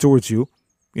injustice towards you,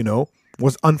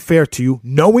 was unfair to you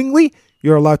knowingly,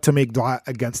 you're allowed to make dua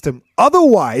against him.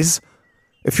 Otherwise,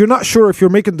 If you're not sure, if you're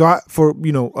making dua for,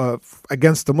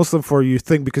 against the Muslim for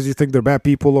because you think they're bad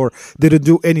people or didn't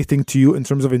do anything to you in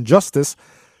terms of injustice,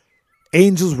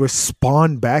 angels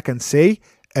respond back and say,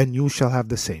 and you shall have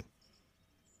the same.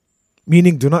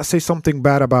 Meaning, do not say something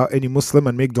bad about any Muslim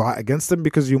and make dua against them,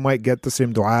 because you might get the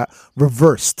same dua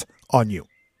reversed on you.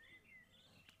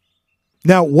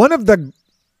 Now, one of the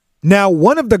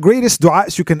greatest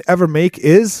du'as you can ever make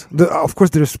is, of course,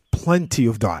 there's plenty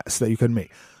of du'as that you can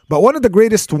make. But one of the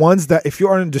greatest ones, that if you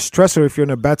are in distress or if you're in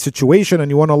a bad situation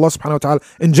and you want Allah subhanahu wa ta'ala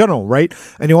in general, right?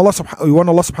 And you want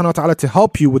Allah subhanahu wa ta'ala to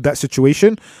help you with that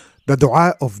situation, the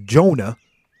dua of Jonah,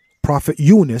 Prophet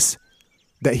Yunus,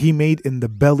 that he made in the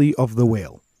belly of the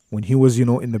whale. When he was,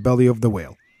 in the belly of the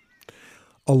whale.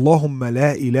 Allahumma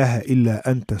la ilaha illa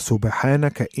anta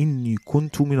subhanaka inni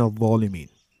kuntu min al-zalimin.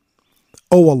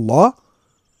 Oh Allah,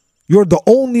 you're the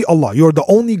only Allah, you're the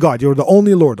only God, you're the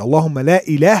only Lord. Allahumma la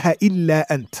ilaha illa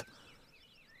ant.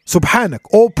 Subhanak,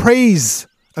 all praise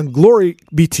and glory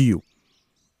be to you.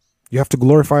 You have to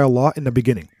glorify Allah in the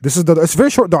beginning. It's a very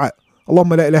short dua.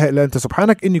 Allahumma la ilaha illa anta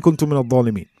subhanak inni kuntu min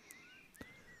al-zalimin.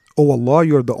 Oh Allah,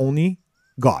 you're the only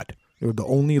God, you're the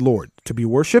only Lord to be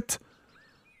worshipped,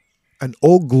 and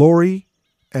all glory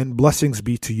and blessings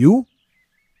be to you.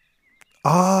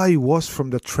 I was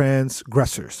from the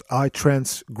transgressors. I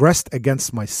transgressed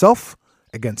against myself,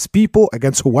 against people,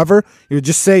 against whoever. You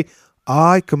just say,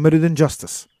 I committed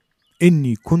injustice.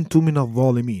 Inni kuntu min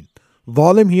al-zalimin.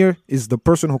 Zalim here is the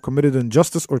person who committed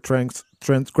injustice or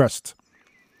transgressed.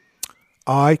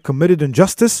 I committed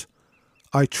injustice.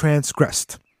 I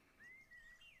transgressed.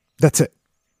 That's it.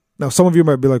 Now, some of you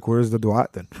might be like, where is the dua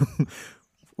then?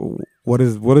 What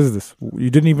is this? You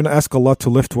didn't even ask Allah to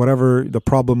lift whatever the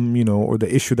problem, or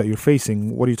the issue that you're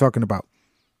facing. What are you talking about?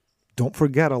 Don't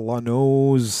forget, Allah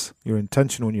knows your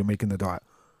intention when you're making the dua.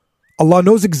 Allah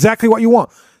knows exactly what you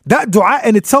want. That dua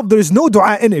in itself, there is no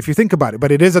dua in it if you think about it,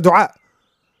 but it is a dua.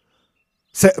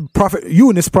 Prophet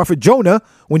Yunus, Prophet Jonah,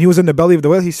 when he was in the belly of the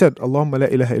whale, he said, Allahumma la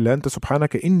ilaha illa anta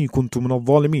subhanaka inni kuntu min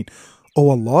al-zalimin.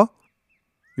 Oh Allah,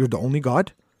 you're the only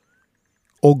God.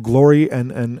 All glory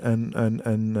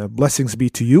and blessings be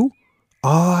to you.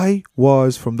 I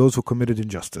was from those who committed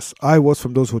injustice. I was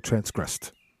from those who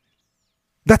transgressed.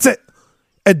 That's it.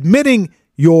 Admitting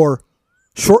your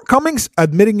shortcomings,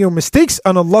 admitting your mistakes,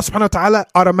 and Allah subhanahu wa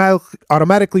ta'ala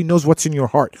automatically knows what's in your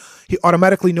heart. He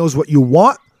automatically knows what you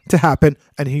want to happen,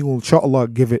 and He will inshallah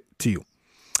give it to you.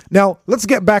 Now, let's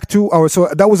get back to so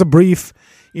that was a brief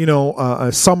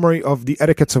a summary of the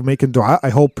etiquettes of making dua. I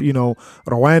hope,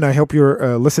 Rawan, I hope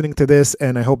you're listening to this,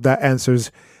 and I hope that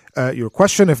answers your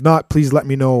question. If not, please let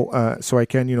me know so I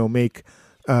can, make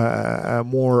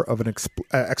more of an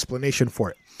explanation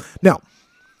for it. Now,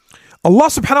 Allah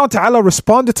subhanahu wa ta'ala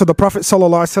responded to the Prophet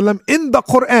sallallahu alaihi wasallam in the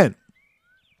Quran.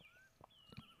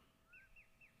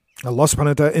 Allah subhanahu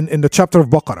wa ta'ala in the chapter of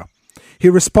Baqarah. He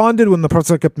responded when the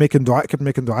Prophet kept making dua.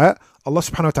 Allah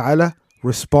subhanahu wa ta'ala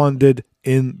responded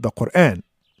in the Quran.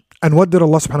 And what did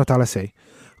Allah subhanahu wa ta'ala say?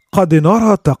 قَدْ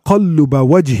نَرَى تَقَلُّبَ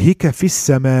وَجْهِكَ فِي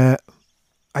السَّمَاءِ.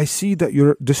 I see that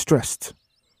you're distressed.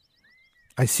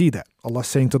 I see that. Allah is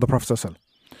saying to the Prophet sallallahu alaihi wasallam,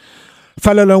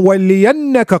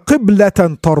 فَلَنَوَلِّيَنَّكَ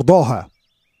قِبْلَةً تَرْضَاهَا.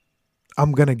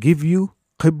 I'm going to give you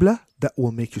qibla that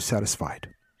will make you satisfied.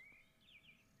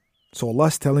 So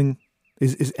Allah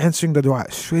is answering the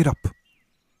dua straight up.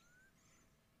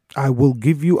 I will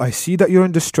give you, I see that you're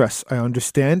in distress. I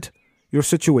understand your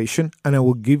situation, and I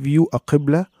will give you a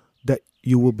qibla that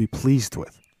you will be pleased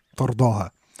with.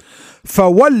 ترضاها.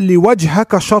 فَوَلِّ وَجْهَكَ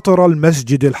شَطْرَ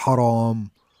الْمَسْجِدِ الْحَرَامِ.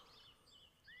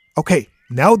 Okay,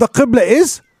 now the qibla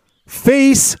is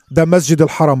face the Masjid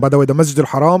al-Haram. By the way, the Masjid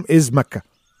al-Haram is Mecca,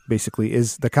 basically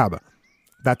is the Kaaba.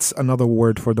 That's another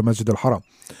word for the Masjid al-Haram,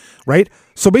 right?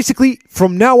 So basically,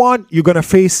 from now on, you're going to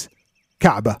face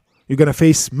Kaaba. You're going to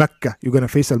face Mecca. You're going to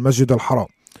face al-Masjid al-Haram.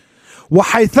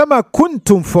 وَحَيْثَمَا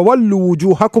كُنْتُمْ فَوَلُّوا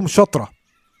وُجُوهَكُمْ شَطْرَةً.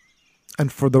 And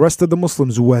for the rest of the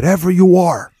Muslims, wherever you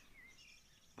are,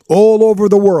 all over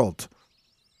the world,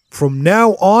 from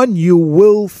now on, you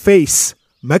will face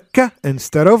Mecca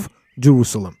instead of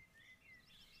Jerusalem.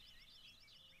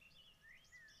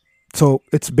 So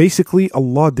it's basically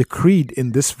Allah decreed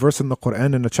in this verse in the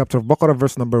Quran, in the chapter of Baqarah,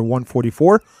 verse number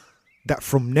 144, that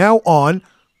from now on,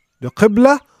 the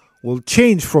Qibla will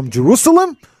change from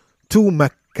Jerusalem to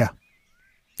Mecca.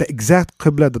 The exact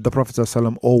Qibla that the Prophet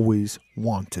ﷺ always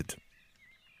wanted.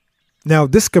 Now,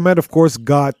 this command, of course,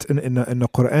 got in the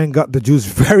Quran, got the Jews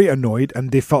very annoyed,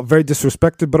 and they felt very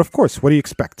disrespected. But of course, what do you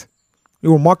expect?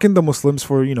 You were mocking the Muslims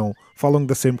for, following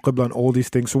the same Qibla and all these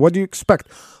things. So what do you expect?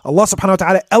 Allah subhanahu wa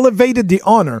ta'ala elevated the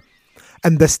honor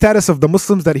and the status of the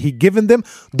Muslims that he given them.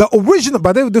 The original,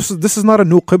 by the way, this is not a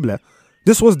new Qibla.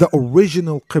 This was the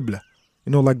original Qibla.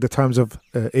 Like the times of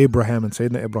Abraham and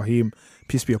Sayyidina Ibrahim,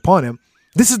 peace be upon him.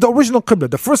 This is the original Qibla.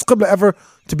 The first Qibla ever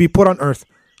to be put on earth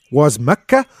was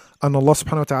Mecca, and Allah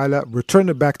subhanahu wa ta'ala returned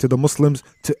it back to the Muslims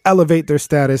to elevate their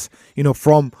status,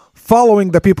 from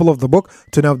following the people of the book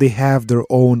to now they have their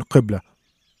own Qibla.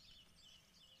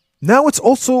 Now it's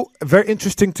also very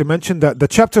interesting to mention that the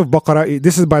chapter of Baqarah,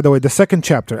 this is by the way the second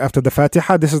chapter after the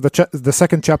Fatiha, this is the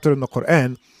second chapter in the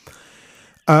Quran,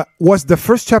 was the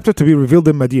first chapter to be revealed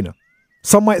in Medina.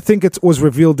 Some might think it was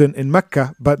revealed in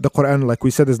Mecca, but the Quran, like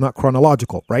we said, is not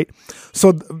chronological, right?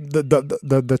 So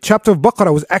the chapter of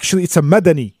Baqarah it's a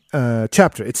Madani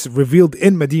chapter. It's revealed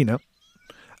in Medina.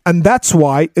 And that's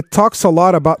why it talks a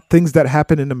lot about things that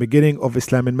happened in the beginning of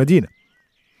Islam in Medina.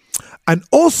 And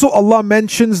also Allah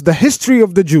mentions the history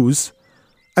of the Jews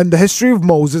and the history of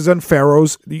Moses and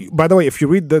Pharaohs. By the way, if you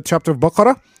read the chapter of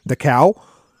Baqarah, the cow,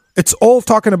 it's all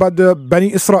talking about the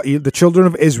Bani Israel, the children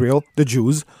of Israel, the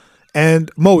Jews,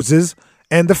 and Moses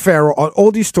and the Pharaoh, on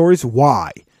all these stories.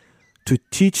 Why? To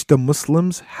teach the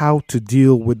Muslims how to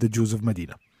deal with the Jews of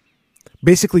Medina.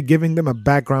 Basically giving them a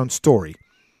background story.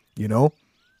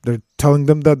 They're telling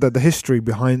them the history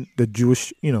behind the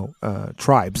Jewish,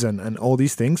 tribes and all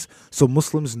these things, so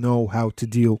Muslims know how to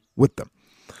deal with them.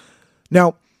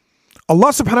 Now,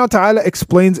 Allah subhanahu wa ta'ala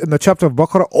explains in the chapter of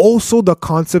Baqarah also the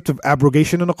concept of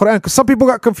abrogation in the Quran, because some people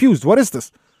got confused. What is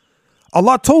this?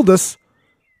 Allah told us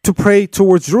to pray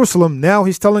towards Jerusalem. Now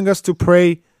He's telling us to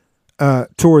pray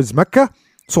towards Mecca.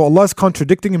 So Allah is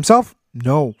contradicting Himself?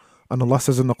 No. And Allah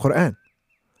says in the Quran,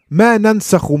 مَا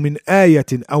نَنْسَخُ مِنْ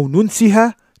آيَةٍ أَوْ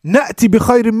نُنْسِهَا نَأْتِ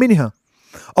بِخَيْرٍ مِنْهَا.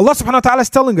 Allah subhanahu wa ta'ala is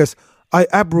telling us, I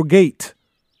abrogate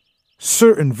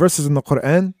certain verses in the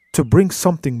Quran to bring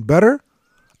something better,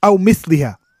 أو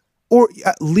مثلها, or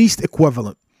at least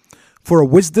equivalent. For a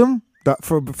wisdom, that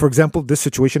for example, this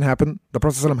situation happened, the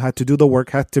Prophet ﷺ had to do the work,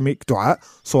 had to make dua.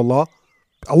 So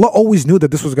Allah always knew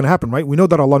that this was going to happen, right? We know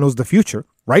that Allah knows the future,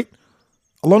 right?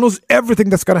 Allah knows everything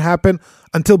that's going to happen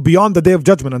until beyond the day of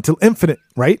judgment, until infinite,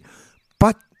 right?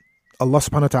 But Allah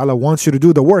subhanahu wa ta'ala wants you to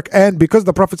do the work. And because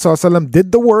the Prophet ﷺ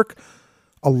did the work,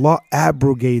 Allah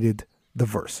abrogated the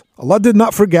verse. Allah did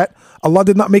not forget. Allah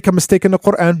did not make a mistake in the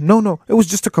Quran. No. It was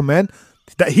just a command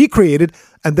that He created,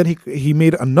 and then He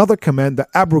made another command that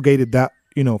abrogated that,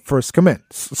 first command.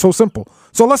 So simple.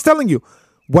 So Allah's telling you,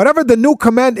 whatever the new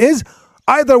command is,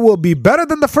 either will be better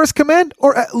than the first command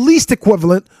or at least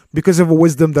equivalent, because of a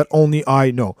wisdom that only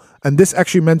I know. And this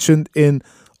actually mentioned in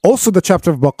also the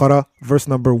chapter of Baqarah, verse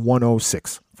number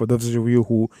 106, for those of you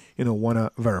who want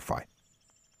to verify.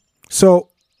 So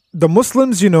the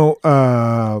Muslims,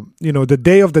 the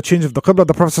day of the change of the Qibla,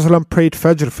 the Prophet ﷺ prayed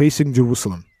Fajr facing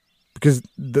Jerusalem, because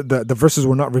the verses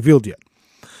were not revealed yet.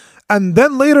 And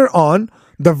then later on,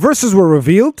 the verses were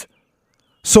revealed.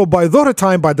 So by Dhuhr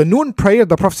time, by the noon prayer,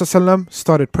 the Prophet ﷺ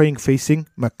started praying facing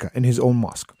Mecca in his own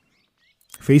mosque.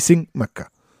 Facing Mecca.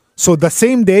 So the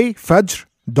same day, Fajr,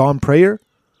 dawn prayer,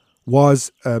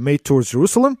 was made towards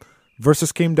Jerusalem.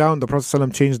 Verses came down, the Prophet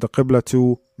ﷺ changed the Qibla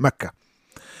to Mecca.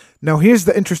 Now here's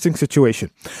the interesting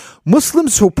situation.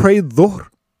 Muslims who prayed Dhuhr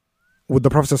with the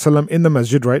Prophet ﷺ in the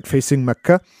masjid, right, facing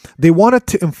Mecca, they wanted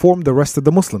to inform the rest of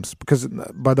the Muslims, because,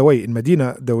 by the way, in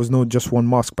Medina there was no just one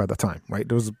mosque by the time, right?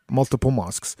 There was multiple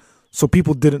mosques. So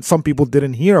some people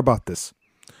didn't hear about this,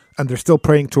 and they're still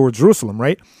praying towards Jerusalem,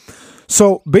 right?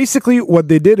 So basically what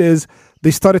they did is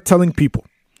they started telling people,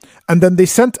 and then they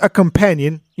sent a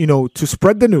companion, to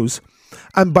spread the news.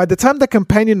 And by the time the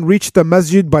companion reached the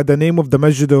masjid by the name of the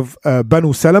masjid of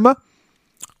Banu Salama,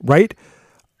 right,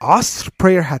 Asr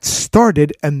prayer had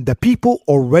started, and the people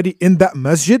already in that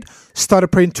masjid started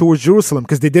praying towards Jerusalem,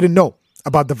 because they didn't know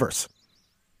about the verse,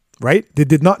 right? They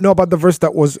did not know about the verse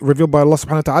that was revealed by Allah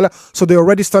subhanahu wa ta'ala, so they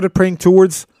already started praying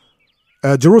towards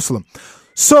Jerusalem.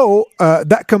 So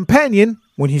that companion,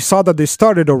 when he saw that they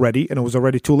started already and it was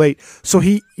already too late, so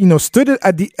he stood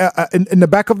at the in the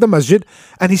back of the masjid,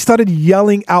 and he started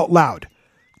yelling out loud,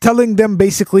 telling them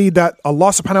basically that Allah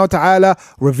subhanahu wa ta'ala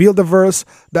revealed the verse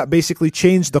that basically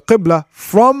changed the Qibla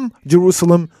from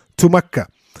Jerusalem to Mecca.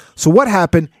 So what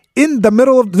happened in the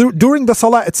middle of during the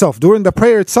salah itself, during the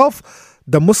prayer itself,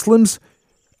 the Muslims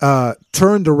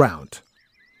turned around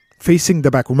facing the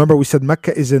back. Remember, we said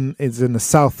Mecca is in the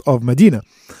south of Medina,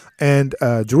 and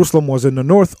Jerusalem was in the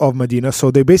north of Medina.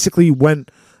 So they basically went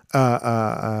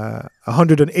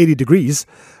 180 degrees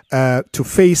to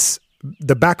face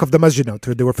the back of the masjid. Now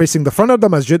they were facing the front of the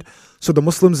masjid, so the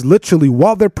Muslims literally,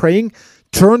 while they're praying,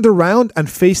 turned around and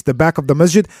faced the back of the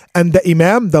masjid, and the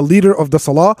imam, the leader of the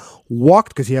salah, walked,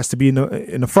 because he has to be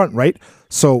in the front, right?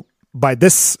 So by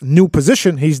this new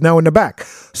position, he's now in the back.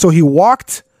 So he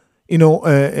walked,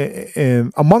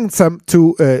 amongst them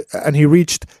and he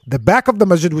reached the back of the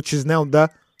masjid, which is now the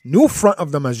new front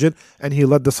of the masjid, and he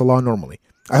led the salah normally.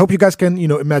 I hope you guys can,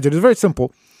 imagine. It's very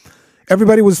simple.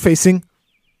 Everybody was facing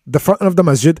the front of the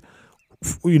masjid,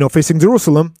 facing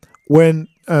Jerusalem. When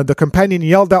the companion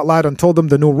yelled out loud and told them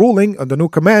the new ruling and the new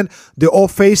command, they all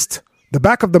faced the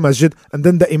back of the masjid, and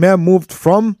then the imam moved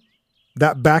from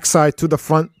that backside to the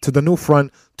front, to the new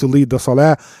front, to lead the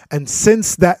salah. And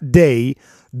since that day,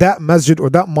 that masjid or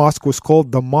that mosque was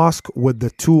called the mosque with the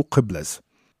two qiblas,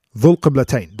 Dhul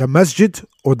Qiblatain, the masjid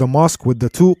or the mosque with the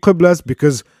two qiblas,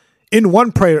 because in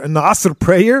one prayer, in the Asr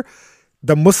prayer,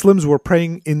 the Muslims were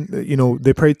praying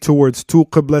they prayed towards two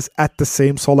qiblas at the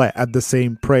same salah, at the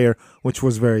same prayer, which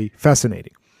was very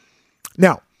fascinating.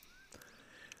 Now,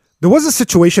 there was a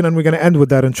situation, and we're going to end with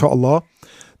that inshallah,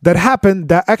 that happened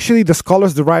that actually the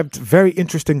scholars derived very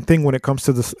interesting thing when it comes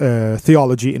to this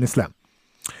theology in Islam.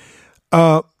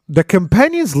 The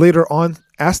companions later on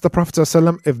asked the Prophet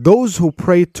ﷺ if those who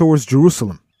prayed towards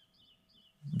Jerusalem,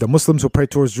 the Muslims who prayed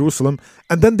towards Jerusalem,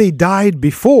 and then they died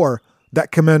before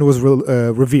that command was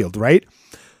revealed, right?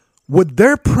 Would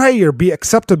their prayer be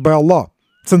accepted by Allah?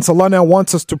 Since Allah now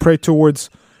wants us to pray towards,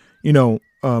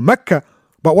 Mecca,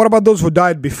 but what about those who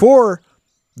died before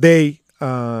they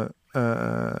heard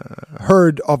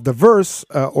of the verse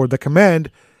or the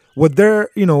command? Would their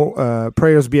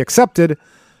prayers be accepted?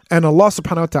 And Allah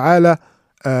subhanahu wa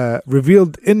ta'ala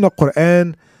revealed in the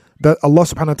Quran that Allah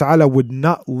subhanahu wa ta'ala would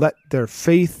not let their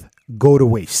faith go to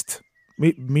waste.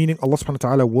 Meaning Allah subhanahu wa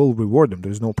ta'ala will reward them.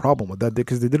 There's no problem with that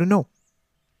because they didn't know.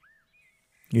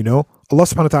 Allah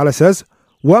subhanahu wa ta'ala says,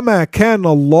 وَمَا كَانَ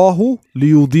اللَّهُ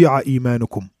لِيُضِيعَ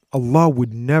إِيمَانُكُمْ. Allah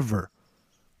would never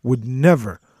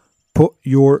put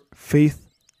your faith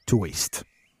to waste.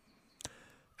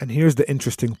 And here's the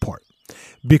interesting part.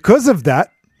 Because of that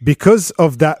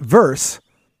verse,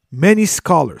 many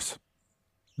scholars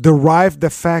derive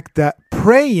the fact that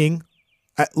praying,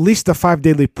 at least the 5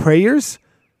 daily prayers,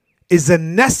 is a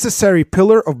necessary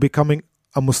pillar of becoming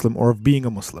a Muslim or of being a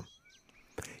Muslim.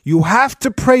 You have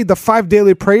to pray the 5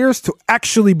 daily prayers to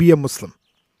actually be a Muslim.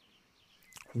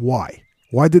 Why?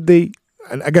 Why did they?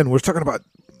 And again, we're talking about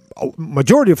a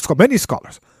majority of many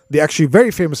scholars. The actually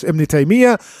very famous Ibn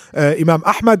Taymiyyah, Imam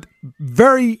Ahmad,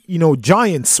 very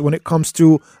giants when it comes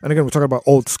to. And again, we're talking about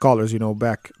old scholars,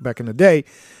 back in the day.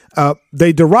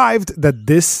 They derived that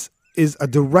this is a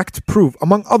direct proof,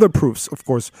 among other proofs, of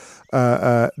course,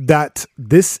 that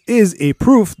this is a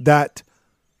proof that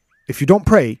if you don't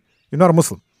pray, you're not a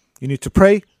Muslim. You need to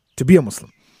pray to be a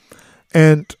Muslim.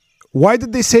 And why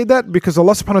did they say that? Because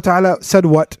Allah subhanahu wa ta'ala said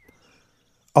what?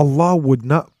 Allah would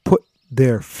not put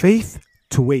their faith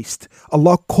to waste.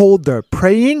 Allah called their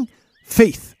praying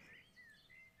faith.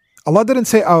 Allah didn't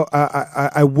say,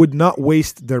 I would not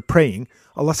waste their praying.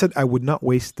 Allah said, I would not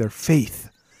waste their faith.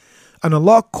 And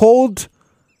Allah called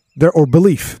or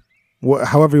belief,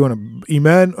 however you want to,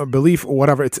 iman or belief or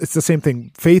whatever, it's the same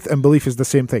thing. Faith and belief is the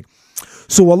same thing.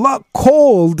 So Allah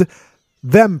called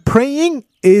them praying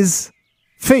is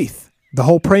faith. The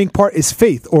whole praying part is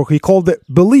faith, or He called it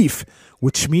belief,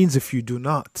 which means if you do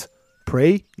not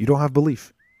pray, you don't have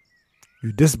belief.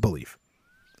 You disbelieve.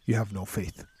 You have no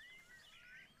faith.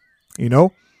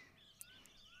 And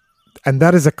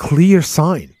that is a clear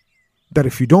sign that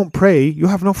if you don't pray, you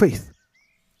have no faith.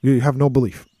 You have no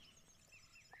belief.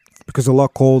 Because Allah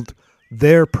called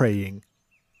their praying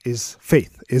is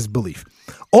faith, is belief.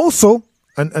 Also,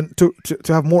 and to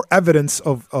have more evidence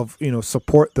of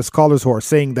support the scholars who are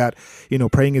saying that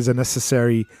praying is a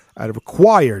necessary,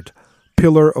 required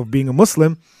pillar of being a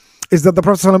Muslim, is that the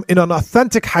Prophet ﷺ in an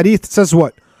authentic hadith says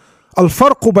what?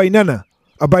 Al-farqu baynana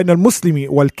bayna al-muslimi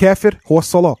wal-kafir huwa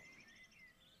as-salah.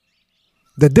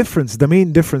 The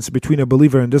main difference between a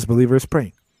believer and disbeliever is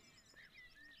praying.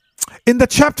 In the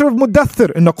chapter of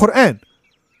Muddathir in the Quran,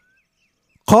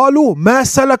 قالوا ما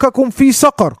سلككم في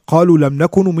سقر قالوا لم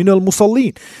نكن من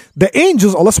المصلين. The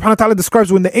angels, Allah subhanahu wa ta'ala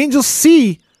describes when the angels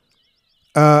see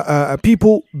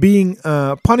people being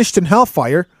punished in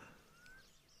hellfire,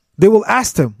 they will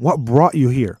ask them, what brought you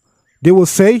here? They will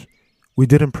say, we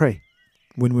didn't pray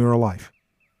when we were alive.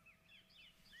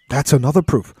 That's another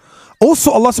proof.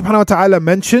 Also, Allah subhanahu wa ta'ala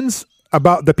mentions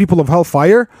about the people of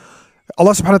hellfire.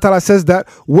 Allah subhanahu wa ta'ala says that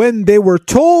when they were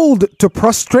told to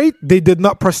prostrate, they did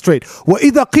not prostrate.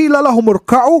 وَإِذَا قِيلَ لَهُمُ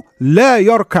ارْكَعُوا لَا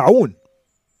يَرْكَعُونَ.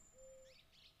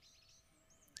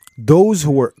 Those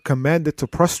who were commanded to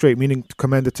prostrate, meaning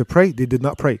commanded to pray, they did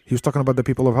not pray. He was talking about the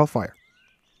people of hellfire.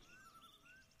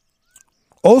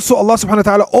 Also, Allah subhanahu wa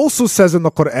ta'ala also says in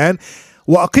the Quran,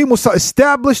 وأقيموا الصلاة.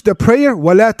 Establish the prayer.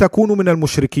 ولا تكونوا من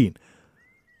المشركين.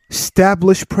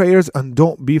 Establish prayers and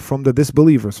don't be from the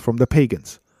disbelievers, from the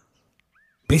pagans.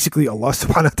 Basically, Allah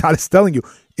subhanahu wa ta'ala is telling you,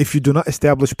 if you do not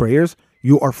establish prayers,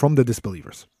 you are from the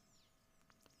disbelievers.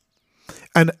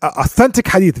 An authentic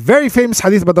hadith, very famous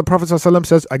hadith, but the Prophet ﷺ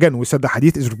says, again, we said the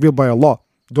hadith is revealed by Allah.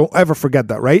 Don't ever forget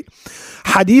that, right?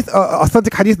 Hadith,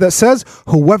 authentic hadith that says,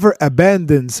 whoever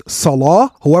abandons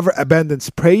salah, whoever abandons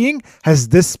praying, has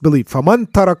disbelieved. فَمَنْ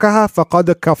تَرَكَهَا فَقَدْ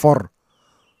كَفَرْ.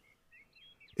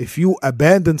 If you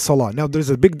abandon salah. Now, there's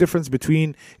a big difference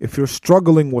between if you're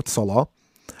struggling with salah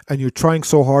and you're trying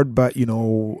so hard, but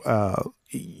you're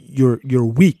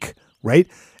weak, right?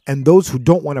 And those who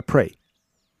don't want to pray.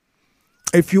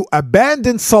 If you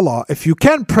abandon salah, if you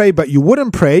can pray but you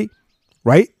wouldn't pray,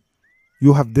 right?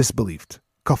 You have disbelieved.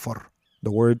 Kafar.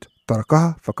 The word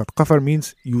tarakaha faqad kafar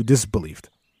means you disbelieved.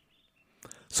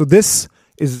 So this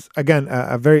is again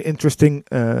a very interesting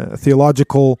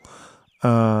theological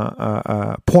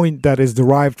point that is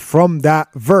derived from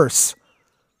that verse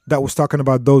that was talking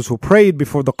about those who prayed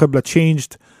before the Qibla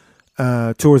changed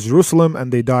towards Jerusalem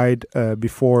and they died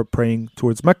before praying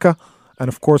towards Mecca. And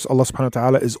of course, Allah subhanahu wa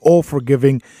ta'ala is all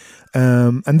forgiving.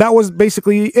 And that was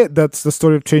basically it. That's the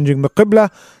story of changing the Qibla.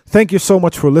 Thank you so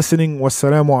much for listening.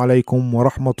 Wassalamu alaikum wa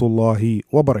rahmatullahi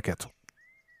wa barakatuh.